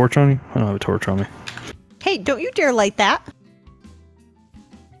 Have a torch on you? I don't have a torch on me. Hey, don't you dare light that!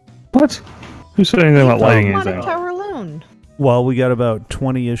 What? Who said anything about lighting Demonic anything? tower alone. While we got about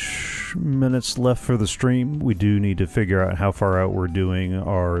 20-ish minutes left for the stream, we do need to figure out how far out we're doing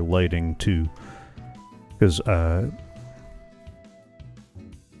our lighting too. Because I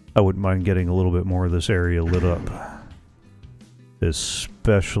wouldn't mind getting a little bit more of this area lit up.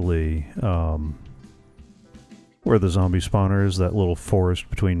 Especially where the zombie spawner is, that little forest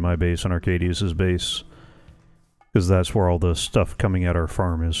between my base and Arcaidius' base. Because that's where all the stuff coming at our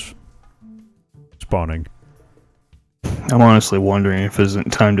farm is spawning. I'm honestly wondering if it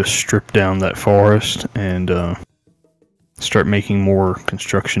isn't time to strip down that forest and start making more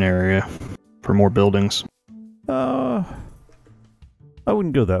construction area for more buildings. I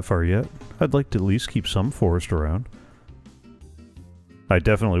wouldn't go that far yet. I'd like to at least keep some forest around. I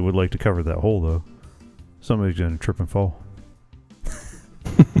definitely would like to cover that hole, though. Somebody's gonna trip and fall.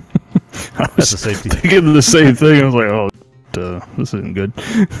 I was That's a safety. thinking the same thing. I was like, oh, this isn't good.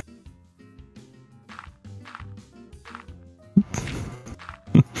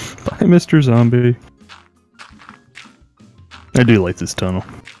 Bye, Mr. Zombie. I do like this tunnel.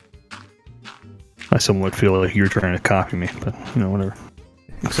 I somewhat feel like you're trying to copy me, but, you know, whatever.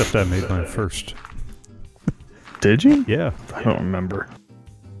 Except I made mine first. Did you? Yeah. I don't remember.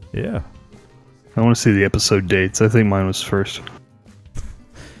 Yeah. I want to see the episode dates. I think mine was first.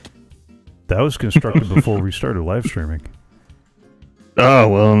 That was constructed before we started live streaming. Oh,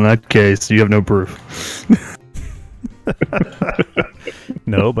 well, in that case, you have no proof.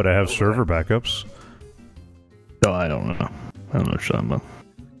 No, but I have server backups. Oh, I don't know. I don't know what you're talking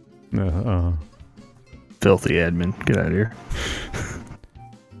about. Filthy admin. Get out of here.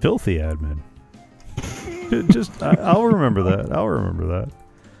 Filthy admin. Just, I'll remember that. I'll remember that.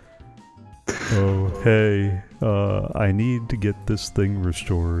 Oh, hey, I need to get this thing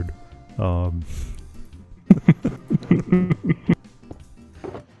restored.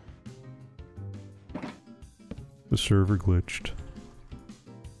 The server glitched.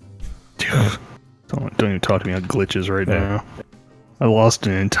 Dude, don't even talk to me about glitches right now. I lost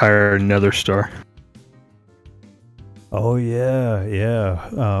an entire nether star. Oh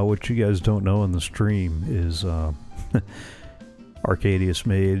yeah. What you guys don't know in the stream is Arcaidius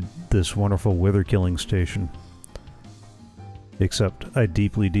made this wonderful wither killing station. Except I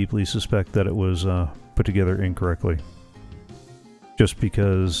deeply, deeply suspect that it was put together incorrectly. Just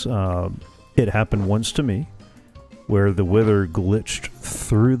because it happened once to me, where the wither glitched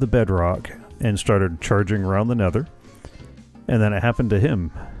through the bedrock and started charging around the nether, and then it happened to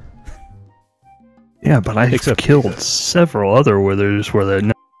him. Yeah, but I killed several other withers where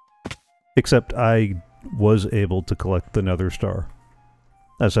they're... Except I was able to collect the nether star.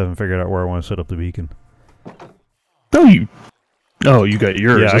 I just haven't figured out where I want to set up the beacon. Oh, you got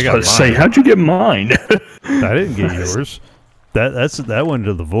yours. Yeah, I was about to say, how'd you get mine? I didn't get yours. That went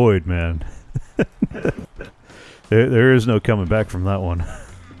into the void, man. there is no coming back from that one.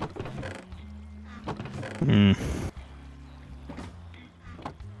 Hmm.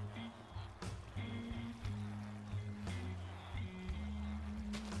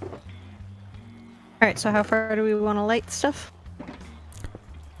 Alright, so how far do we want to light stuff?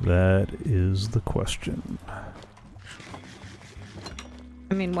 That is the question.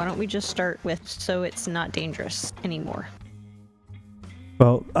 I mean, why don't we just start with so it's not dangerous anymore?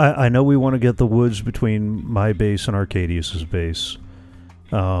 Well, I know we want to get the woods between my base and Arcaidius's base.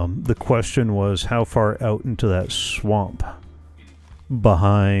 The question was how far out into that swamp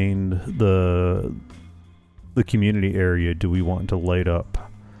behind the community area do we want to light up?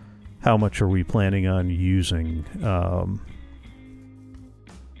 How much are we planning on using? I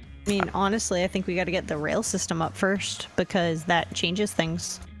mean, honestly, I think we got to get the rail system up first, because that changes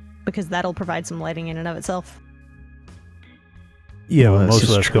things. Because that'll provide some lighting in and of itself. Yeah, Well, but most of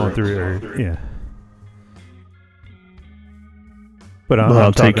that's that's true. going through. Yeah. But Well, I'm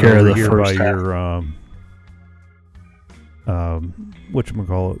I'll take talking care of over the here by first half. your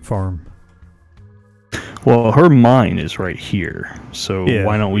whatchamacallit farm. Well, her mine is right here, so Yeah.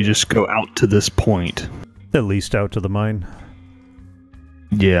 why don't we just go out to this point? At least out to the mine.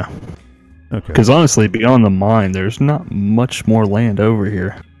 Yeah. Okay. Because honestly, beyond the mine, there's not much more land over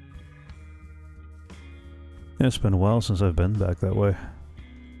here. Yeah, it's been a while since I've been back that way.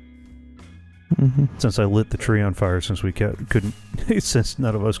 Mm-hmm. Since I lit the tree on fire, since we couldn't, since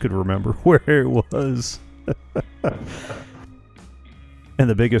none of us could remember where it was. And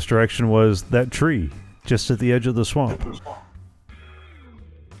the biggest direction was that tree, just at the edge of the swamp.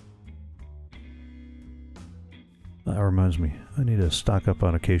 That reminds me, I need to stock up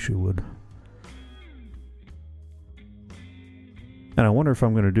on acacia wood. And I wonder if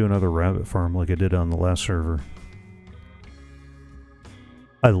I'm going to do another rabbit farm like I did on the last server.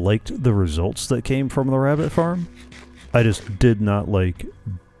 I liked the results that came from the rabbit farm. I just did not like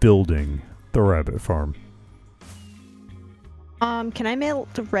building the rabbit farm. Can I melt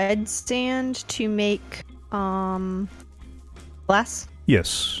red sand to make, glass?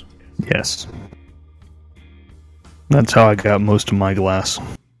 Yes. Yes. That's how I got most of my glass.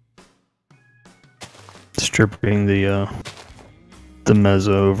 Stripping the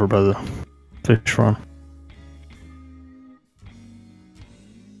mezzo over by the fish farm.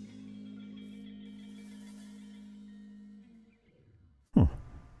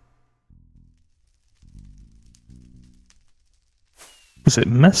 Is it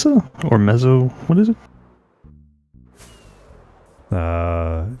Mesa or Mezzo? What is it?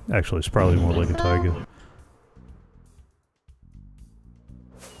 Actually, it's probably more like a taiga.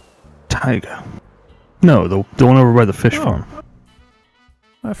 Taiga. No, the one over by the fish farm.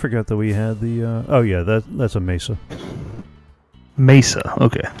 I forgot that we had the. Oh yeah, that's a mesa. Mesa.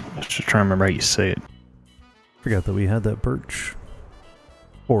 Okay. Just trying to remember how you say it. Forgot that we had that birch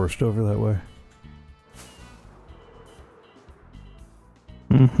forest over that way.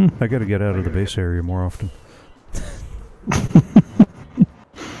 Mm-hmm. I gotta get out of the base area more often.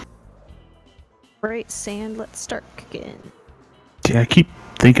 Right, sand, let's start cooking. Yeah, I keep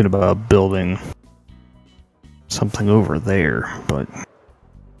thinking about building something over there, but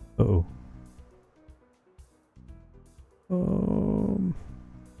Uh-oh.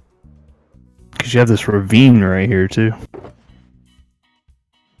 because you have this ravine right here too.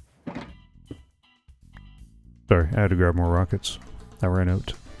 Sorry, I had to grab more rockets. I ran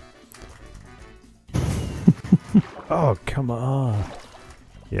out. Oh, come on.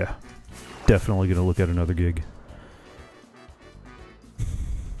 Yeah. Definitely gonna look at another gig.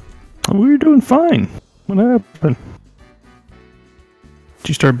 Oh, we were doing fine. What happened? Did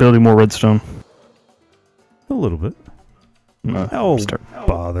you start building more redstone? A little bit. No. Oh, Start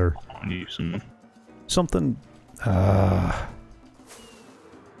bother. using. Something No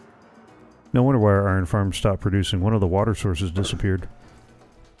wonder why our iron farm stopped producing. One of the water sources disappeared.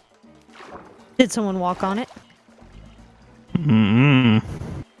 Did someone walk on it? Mm-mm.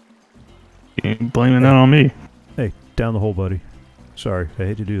 Ain't blaming that on me. Hey, down the hole, buddy. Sorry, I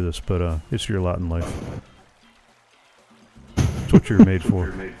hate to do this, but it's your lot in life. It's what you're made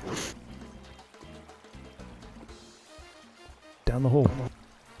for. Down the hole.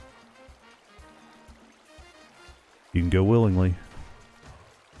 You can go willingly.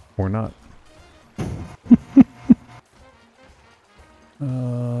 Or not.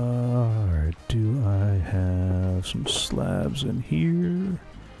 Alright, do I have some slabs in here?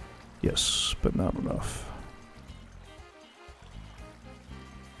 Yes, but not enough.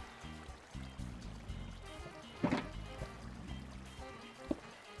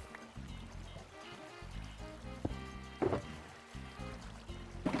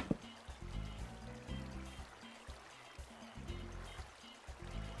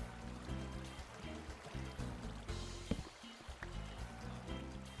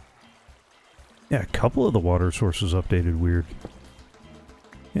 Yeah, a couple of the water sources updated weird.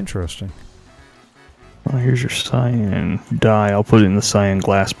 Interesting. Oh, here's your cyan dye. I'll put it in the cyan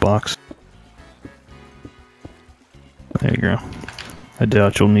glass box. There you go. I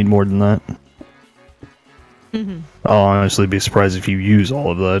doubt you'll need more than that. I'll honestly be surprised if you use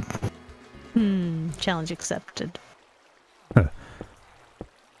all of that. Challenge accepted.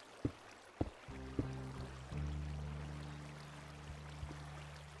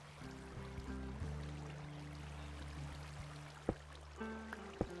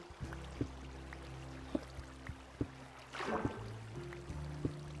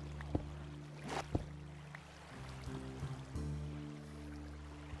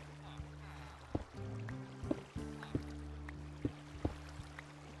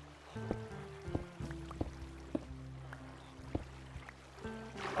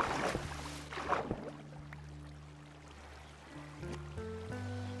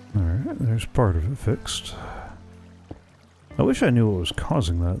 Alright, there's part of it fixed. I wish I knew what was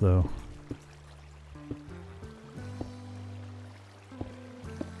causing that, though.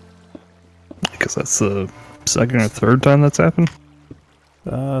 Because that's the second or third time that's happened?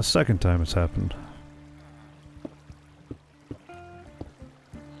 Second time it's happened.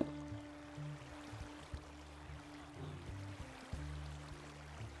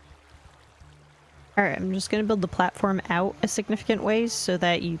 Alright, I'm just going to build the platform out a significant ways so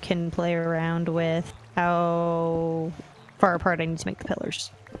that you can play around with how far apart I need to make the pillars.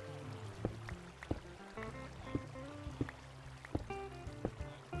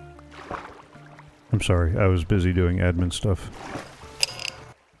 I'm sorry, I was busy doing admin stuff.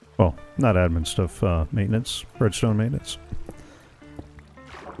 Well, not admin stuff, maintenance. Redstone maintenance.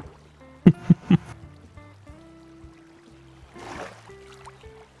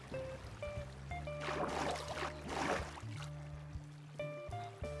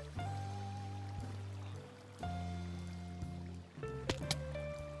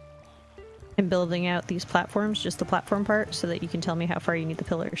 I'm building out these platforms, just the platform part, so that you can tell me how far you need the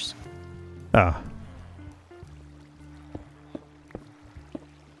pillars. Ah.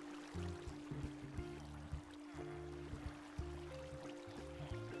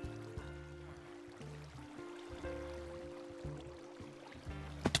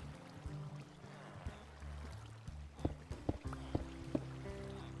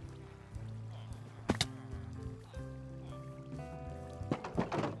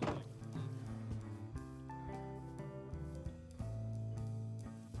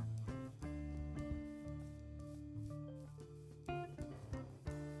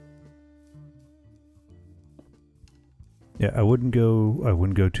 Yeah, I wouldn't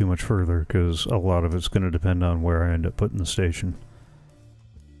go too much further because a lot of it's going to depend on where I end up putting the station.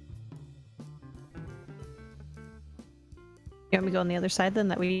 You want me to go on the other side then?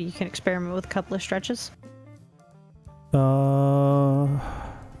 That way you can experiment with a couple of stretches? Not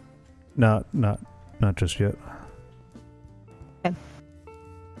just yet. Okay.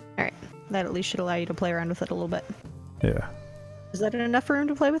 Alright. That at least should allow you to play around with it a little bit. Yeah. Is that enough room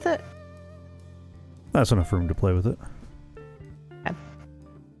to play with it? That's enough room to play with it. Okay.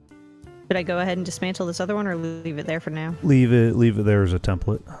 Should I go ahead and dismantle this other one or leave it there for now? Leave it there as a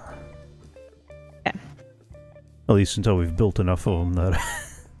template. Okay. At least until we've built enough of them that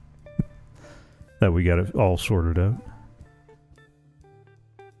that we got it all sorted out.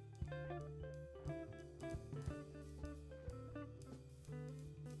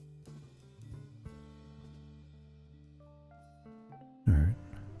 Alright.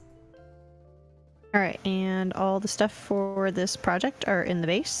 Alright, and all the stuff for this project are in the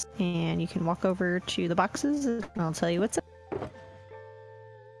base, and you can walk over to the boxes, and I'll tell you what's in.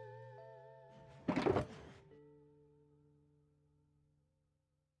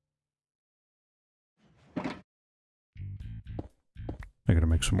 I gotta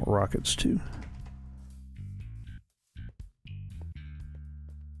make some more rockets too.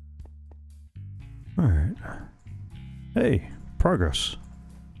 Alright. Hey, progress.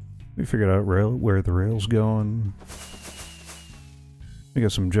 We figured out where the rail's going. We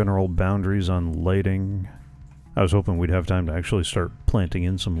got some general boundaries on lighting. I was hoping we'd have time to actually start planting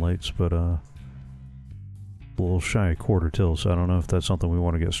in some lights, but a little shy of quarter till, so I don't know if that's something we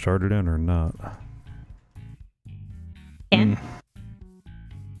want to get started in or not. Yeah.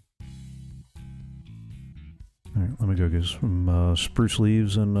 Alright, let me go get some spruce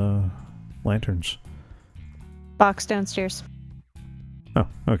leaves and lanterns. Box downstairs. Oh,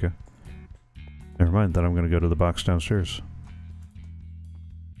 okay. Never mind, then I'm going to go to the box downstairs.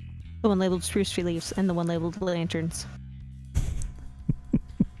 The one labeled spruce tree leaves and the one labeled lanterns.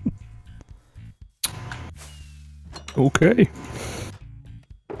 Okay.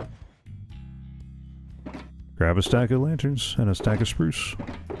 Grab a stack of lanterns and a stack of spruce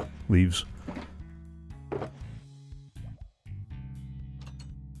leaves.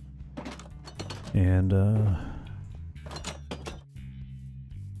 And,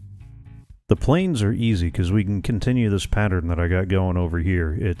 the planes are easy because we can continue this pattern that I got going over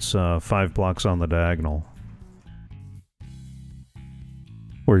here. It's 5 blocks on the diagonal.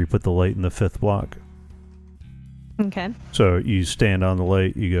 Where you put the light in the 5th block. Okay. So you stand on the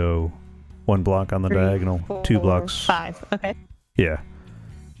light, you go 1 block on the 3, diagonal, 4, 2 blocks. 5. Okay. Yeah.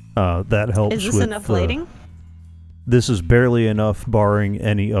 That helps with... Is this enough lighting? This is barely enough barring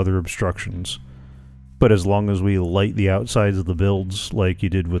any other obstructions. But as long as we light the outsides of the builds like you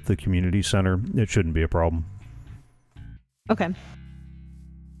did with the community center, it shouldn't be a problem. Okay.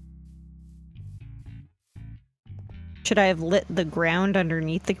 Should I have lit the ground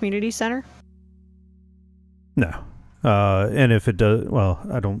underneath the community center? No. And if it does... Well,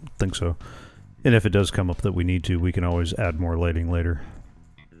 I don't think so. And if it does come up that we need to, we can always add more lighting later.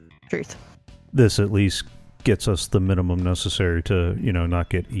 Truth. This at least gets us the minimum necessary to, you know, not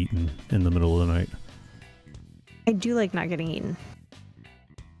get eaten in the middle of the night. I do like not getting eaten.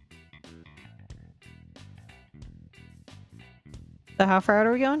 So how far out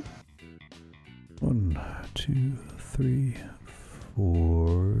are we going? 1, 2, 3,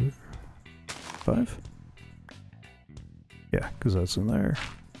 4, 5. Yeah, because that's in there.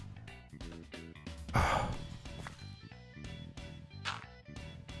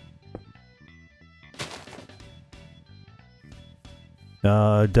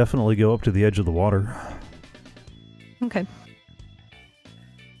 Definitely go up to the edge of the water. Okay.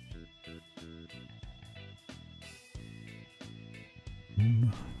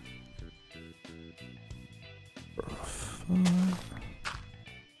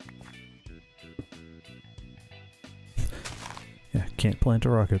 Yeah, can't plant a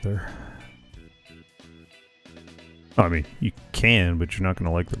rocket there. I mean, you can, but you're not going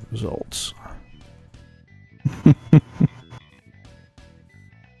to like the results.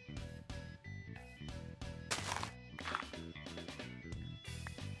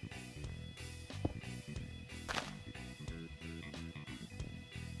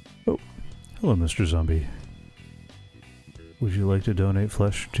 Oh, hello, Mr. Zombie. Would you like to donate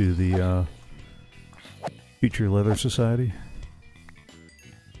flesh to the Future Leather Society?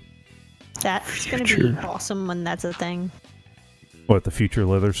 That's gonna be awesome when that's a thing. What, the Future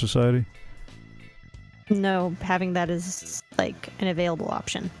Leather Society? No, having that is like an available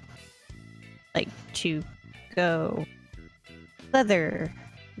option. Like to go leather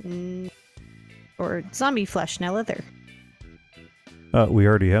or zombie flesh, now leather. We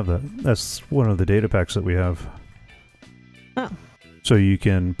already have that. That's one of the data packs that we have. Oh. So you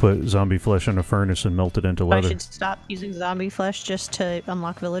can put zombie flesh in a furnace and melt it into leather. I should stop using zombie flesh just to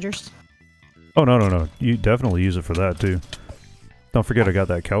unlock villagers. Oh, no, no, no. You definitely use it for that, too. Don't forget I got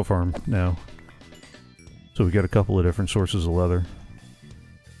that cow farm now. So we got a couple of different sources of leather.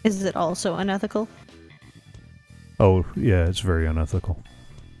 Is it also unethical? Oh, yeah, it's very unethical.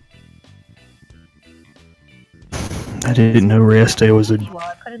 I didn't know Rayeste was a Well,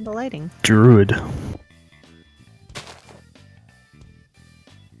 I put in the lighting. druid.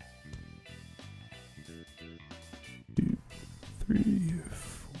 2, 3,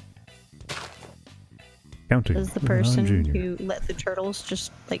 4. Counting. Is the Even person non-junior. who let the turtles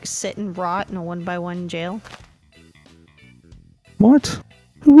just like sit and rot in a 1x1 jail? What?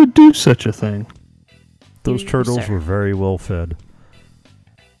 Who would do such a thing? Those You, turtles sir. were very well fed.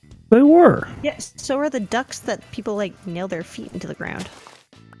 They were. Yes, so are the ducks that people like nail their feet into the ground.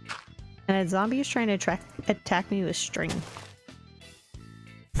 And a zombie is trying to attack me with string.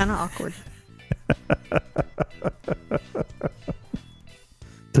 Kinda awkward.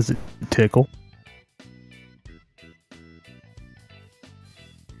 Does it tickle?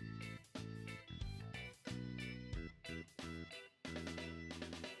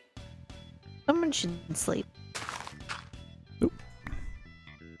 Someone should sleep.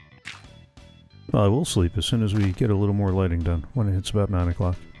 Well, I will sleep as soon as we get a little more lighting done, when it hits about 9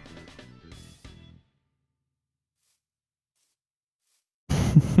 o'clock.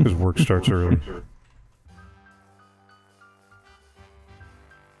 Because work starts early.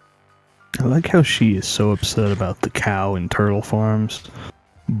 I like how she is so upset about the cow and turtle farms,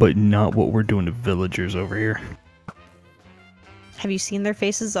 but not what we're doing to villagers over here. Have you seen their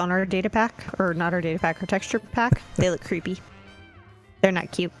faces on our data pack? Or not our data pack, our texture pack? They look creepy. They're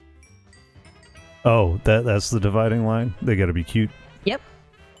not cute. Oh, that's the dividing line? They gotta be cute. Yep.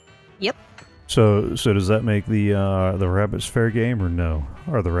 Yep. So does that make the rabbits fair game, or no?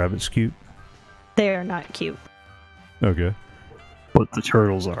 Are the rabbits cute? They are not cute. Okay. But the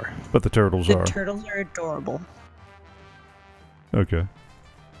turtles are. But the turtles The are. turtles are adorable. Okay.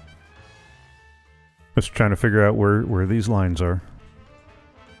 Just trying to figure out where these lines are.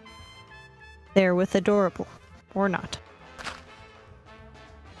 They're with adorable. Or not.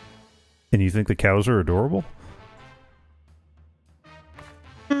 And you think the cows are adorable?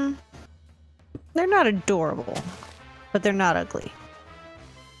 They're not adorable. But they're not ugly.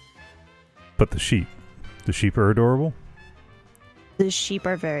 But the sheep are adorable? The sheep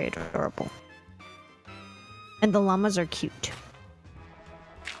are very adorable. And the llamas are cute.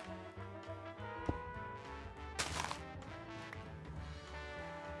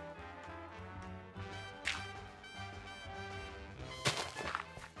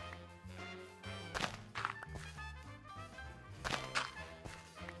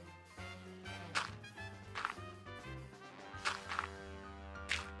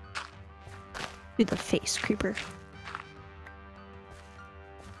 Do the face creeper.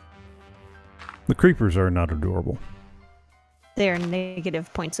 The creepers are not adorable. They are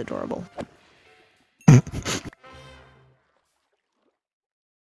negative points adorable.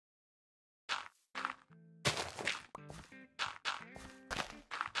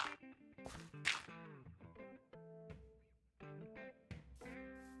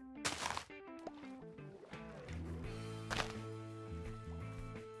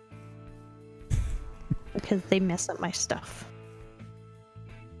 Because they mess up my stuff.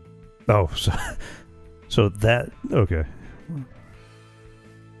 Oh, so that... Okay.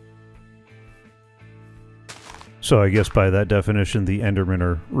 So I guess by that definition, the Endermen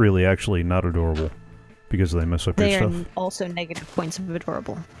are really actually not adorable. Because they mess up your They are stuff. also negative points of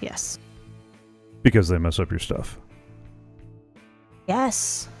adorable. Yes. Because they mess up your stuff.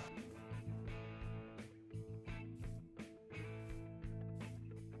 Yes.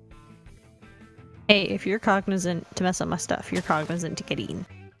 Hey, if you're cognizant to mess up my stuff, you're cognizant to get eaten.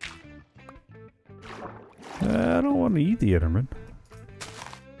 I don't want to eat the Enderman.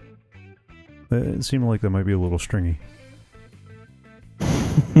 It seemed like that might be a little stringy.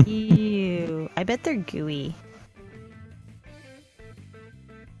 Ew. I bet they're gooey.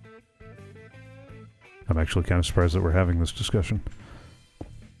 I'm actually kind of surprised that we're having this discussion.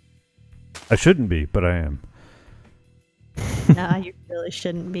 I shouldn't be, but I am. Nah, you really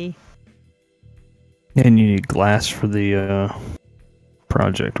shouldn't be. And you need glass for the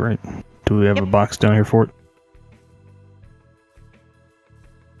project, right? Do we have a box down here for it?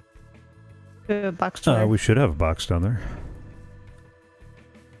 A box door. We should have a box down there.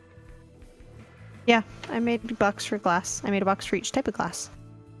 Yeah, I made a box for glass. I made a box for each type of glass.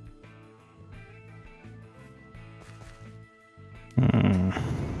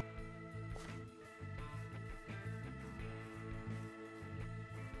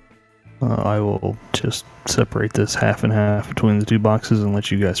 I will just separate this half and half between the two boxes and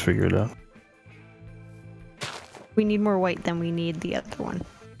let you guys figure it out. We need more white than we need the other one.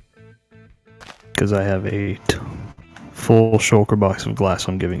 Because I have a full shulker box of glass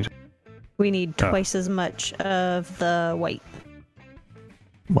I'm giving you. We need twice as much of the white.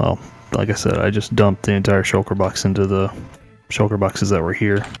 Well, like I said, I just dumped the entire shulker box into the shulker boxes that were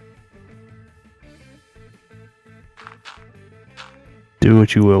here. Do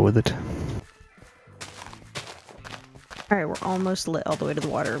what you will with it. Alright, we're almost lit all the way to the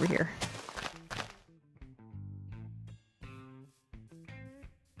water over here.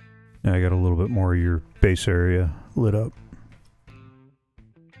 Yeah, I got a little bit more of your base area lit up.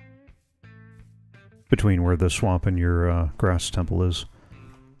 Between where the swamp and your grass temple is.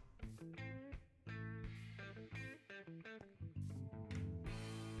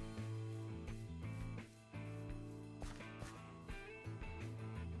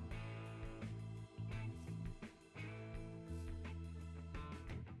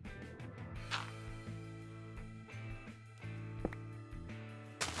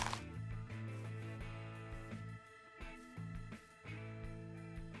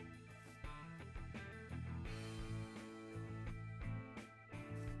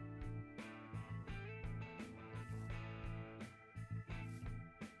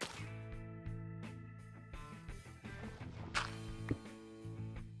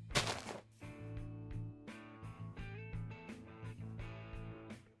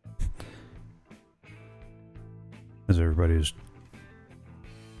 As everybody's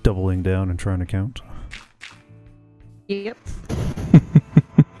doubling down and trying to count. Yep.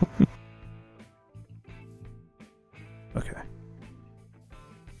 Okay.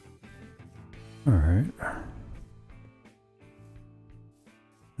 Alright.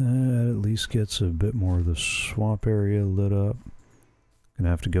 That at least gets a bit more of the swamp area lit up. Gonna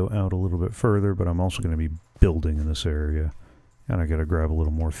have to go out a little bit further, but I'm also gonna be building in this area. And I gotta grab a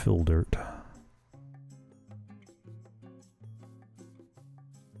little more fill dirt.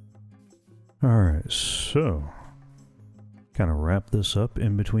 Alright, so kind of wrap this up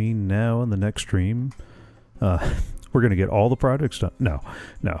in between now and the next stream. We're gonna get all the projects done. No.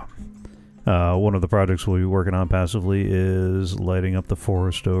 One of the projects we'll be working on passively is lighting up the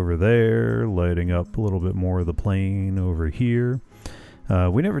forest over there, lighting up a little bit more of the plain over here.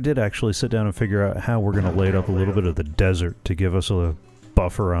 We never did actually sit down and figure out how we're going to light up a little bit of the desert to give us a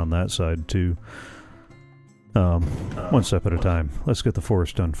buffer on that side too. One step at a time. Let's get the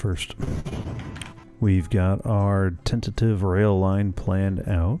forest done first. We've got our tentative rail line planned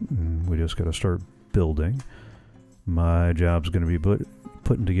out, and we just got to start building. My job's going to be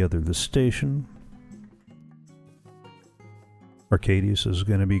putting together the station. Arcaidius is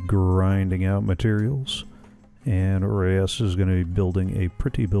going to be grinding out materials, and Rayeste is going to be building a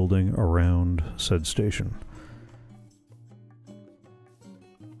pretty building around said station.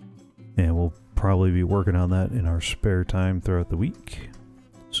 And we'll probably be working on that in our spare time throughout the week.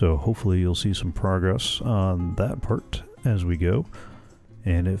 So hopefully you'll see some progress on that part as we go.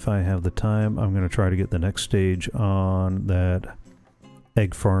 And if I have the time, I'm going to try to get the next stage on that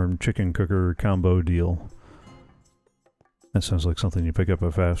egg farm chicken cooker combo deal. That sounds like something you pick up at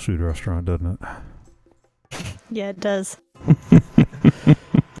a fast food restaurant, doesn't it? Yeah, it does.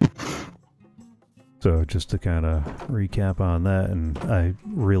 So just to kind of recap on that, and I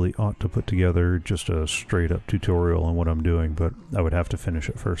really ought to put together just a straight up tutorial on what I'm doing, but I would have to finish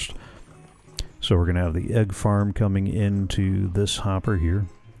it first. So we're going to have the egg farm coming into this hopper here.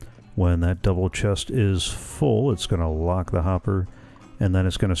 When that double chest is full, it's going to lock the hopper, and then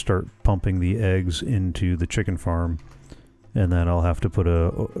it's going to start pumping the eggs into the chicken farm. And then I'll have to put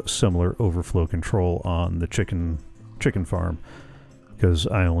a similar overflow control on the chicken farm, because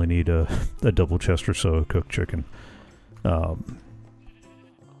I only need a double chest or so of cooked chicken.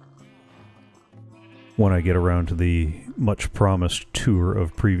 When I get around to the much promised tour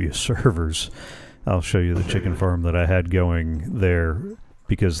of previous servers, I'll show you the chicken farm that I had going there,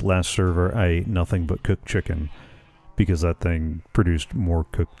 because last server I ate nothing but cooked chicken, because that thing produced more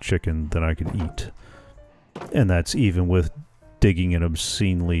cooked chicken than I could eat. And that's even with digging an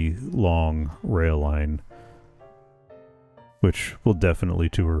obscenely long rail line, which we'll definitely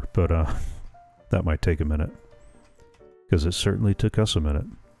tour, but that might take a minute, because it certainly took us a minute.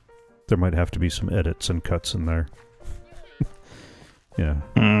 There might have to be some edits and cuts in there. Yeah.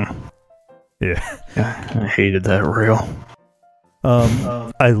 Yeah. I hated that rail.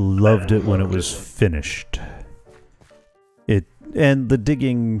 I loved it when it was finished. And the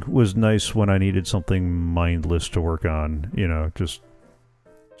digging was nice when I needed something mindless to work on. You know, just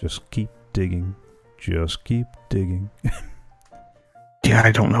keep digging. Just keep digging. Yeah,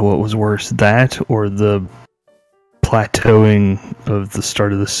 I don't know what was worse, that or the plateauing of the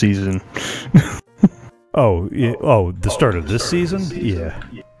start of the season. The start of this season? Yeah.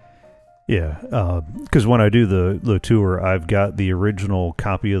 Yeah, because when I do the tour, I've got the original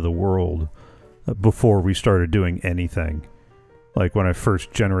copy of the world before we started doing anything. Like when I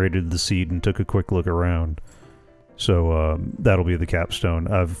first generated the seed and took a quick look around. So that'll be the capstone.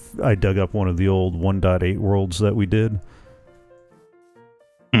 I dug up one of the old 1.8 worlds that we did.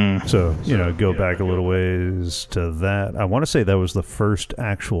 So, you know, go back a little ways to that. I want to say that was the first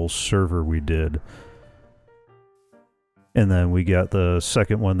actual server we did. And then we got the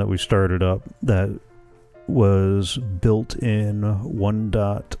second one that we started up that was built in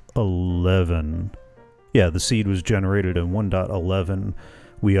 1.11. Yeah, the seed was generated in 1.11.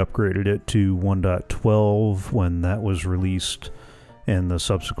 We upgraded it to 1.12 when that was released, and the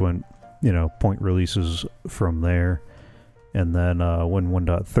subsequent, you know, point releases from there. And then when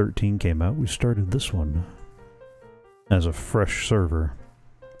 1.13 came out, we started this one as a fresh server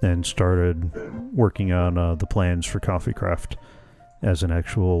and started working on the plans for CoffeeCraft as an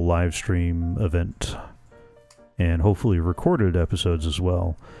actual live stream event, and hopefully recorded episodes as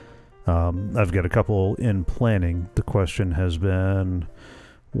well. I've got a couple in planning. The question has been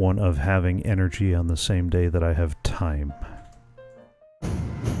one of having energy on the same day that I have time.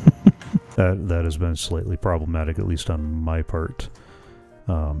 That has been slightly problematic, at least on my part.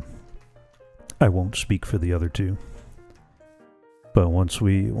 I won't speak for the other two. But once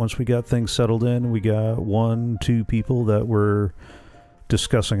we got things settled in, we got 1-2 people that were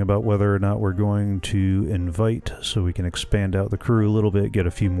discussing about whether or not we're going to invite, so we can expand out the crew a little bit, get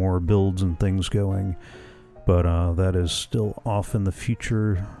a few more builds and things going. But that is still off in the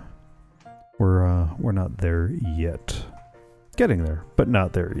future. We're not there yet. Getting there, but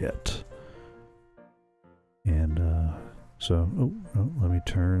not there yet. And so, let me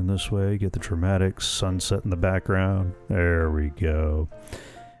turn this way, get the dramatic sunset in the background. There we go.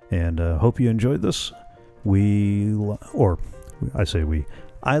 And hope you enjoyed this.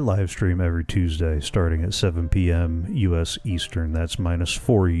 I live stream every Tuesday starting at 7 p.m. U.S. Eastern. That's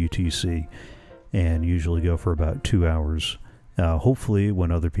 -4 UTC. And usually go for about 2 hours. Hopefully, when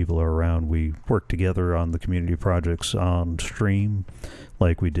other people are around, we work together on the community projects on stream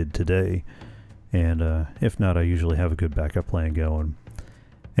like we did today. And if not, I usually have a good backup plan going.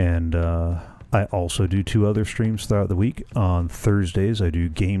 And I also do 2 other streams throughout the week. On Thursdays, I do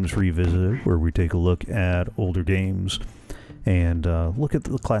Games Revisited, where we take a look at older games and look at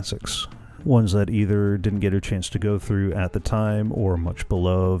the classics. Ones that either didn't get a chance to go through at the time or much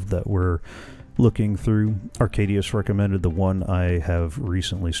beloved that we're looking through. Arcaidius recommended the one I have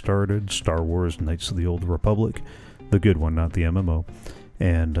recently started, Star Wars Knights of the Old Republic. The good one, not the MMO.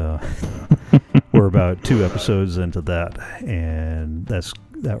 And we're about 2 episodes into that, and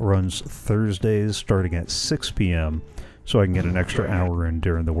that runs Thursdays starting at 6 p.m. so I can get an extra hour in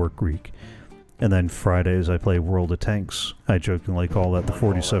during the work week. And then Fridays I play World of Tanks. I jokingly call that the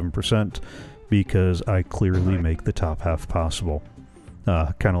 47% because I clearly make the top half possible.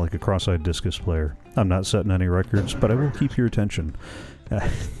 Kind of like a cross-eyed discus player. I'm not setting any records, but I will keep your attention.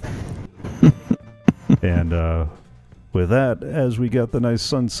 And with that, as we got the nice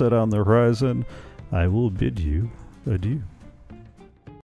sunset on the horizon, I will bid you adieu.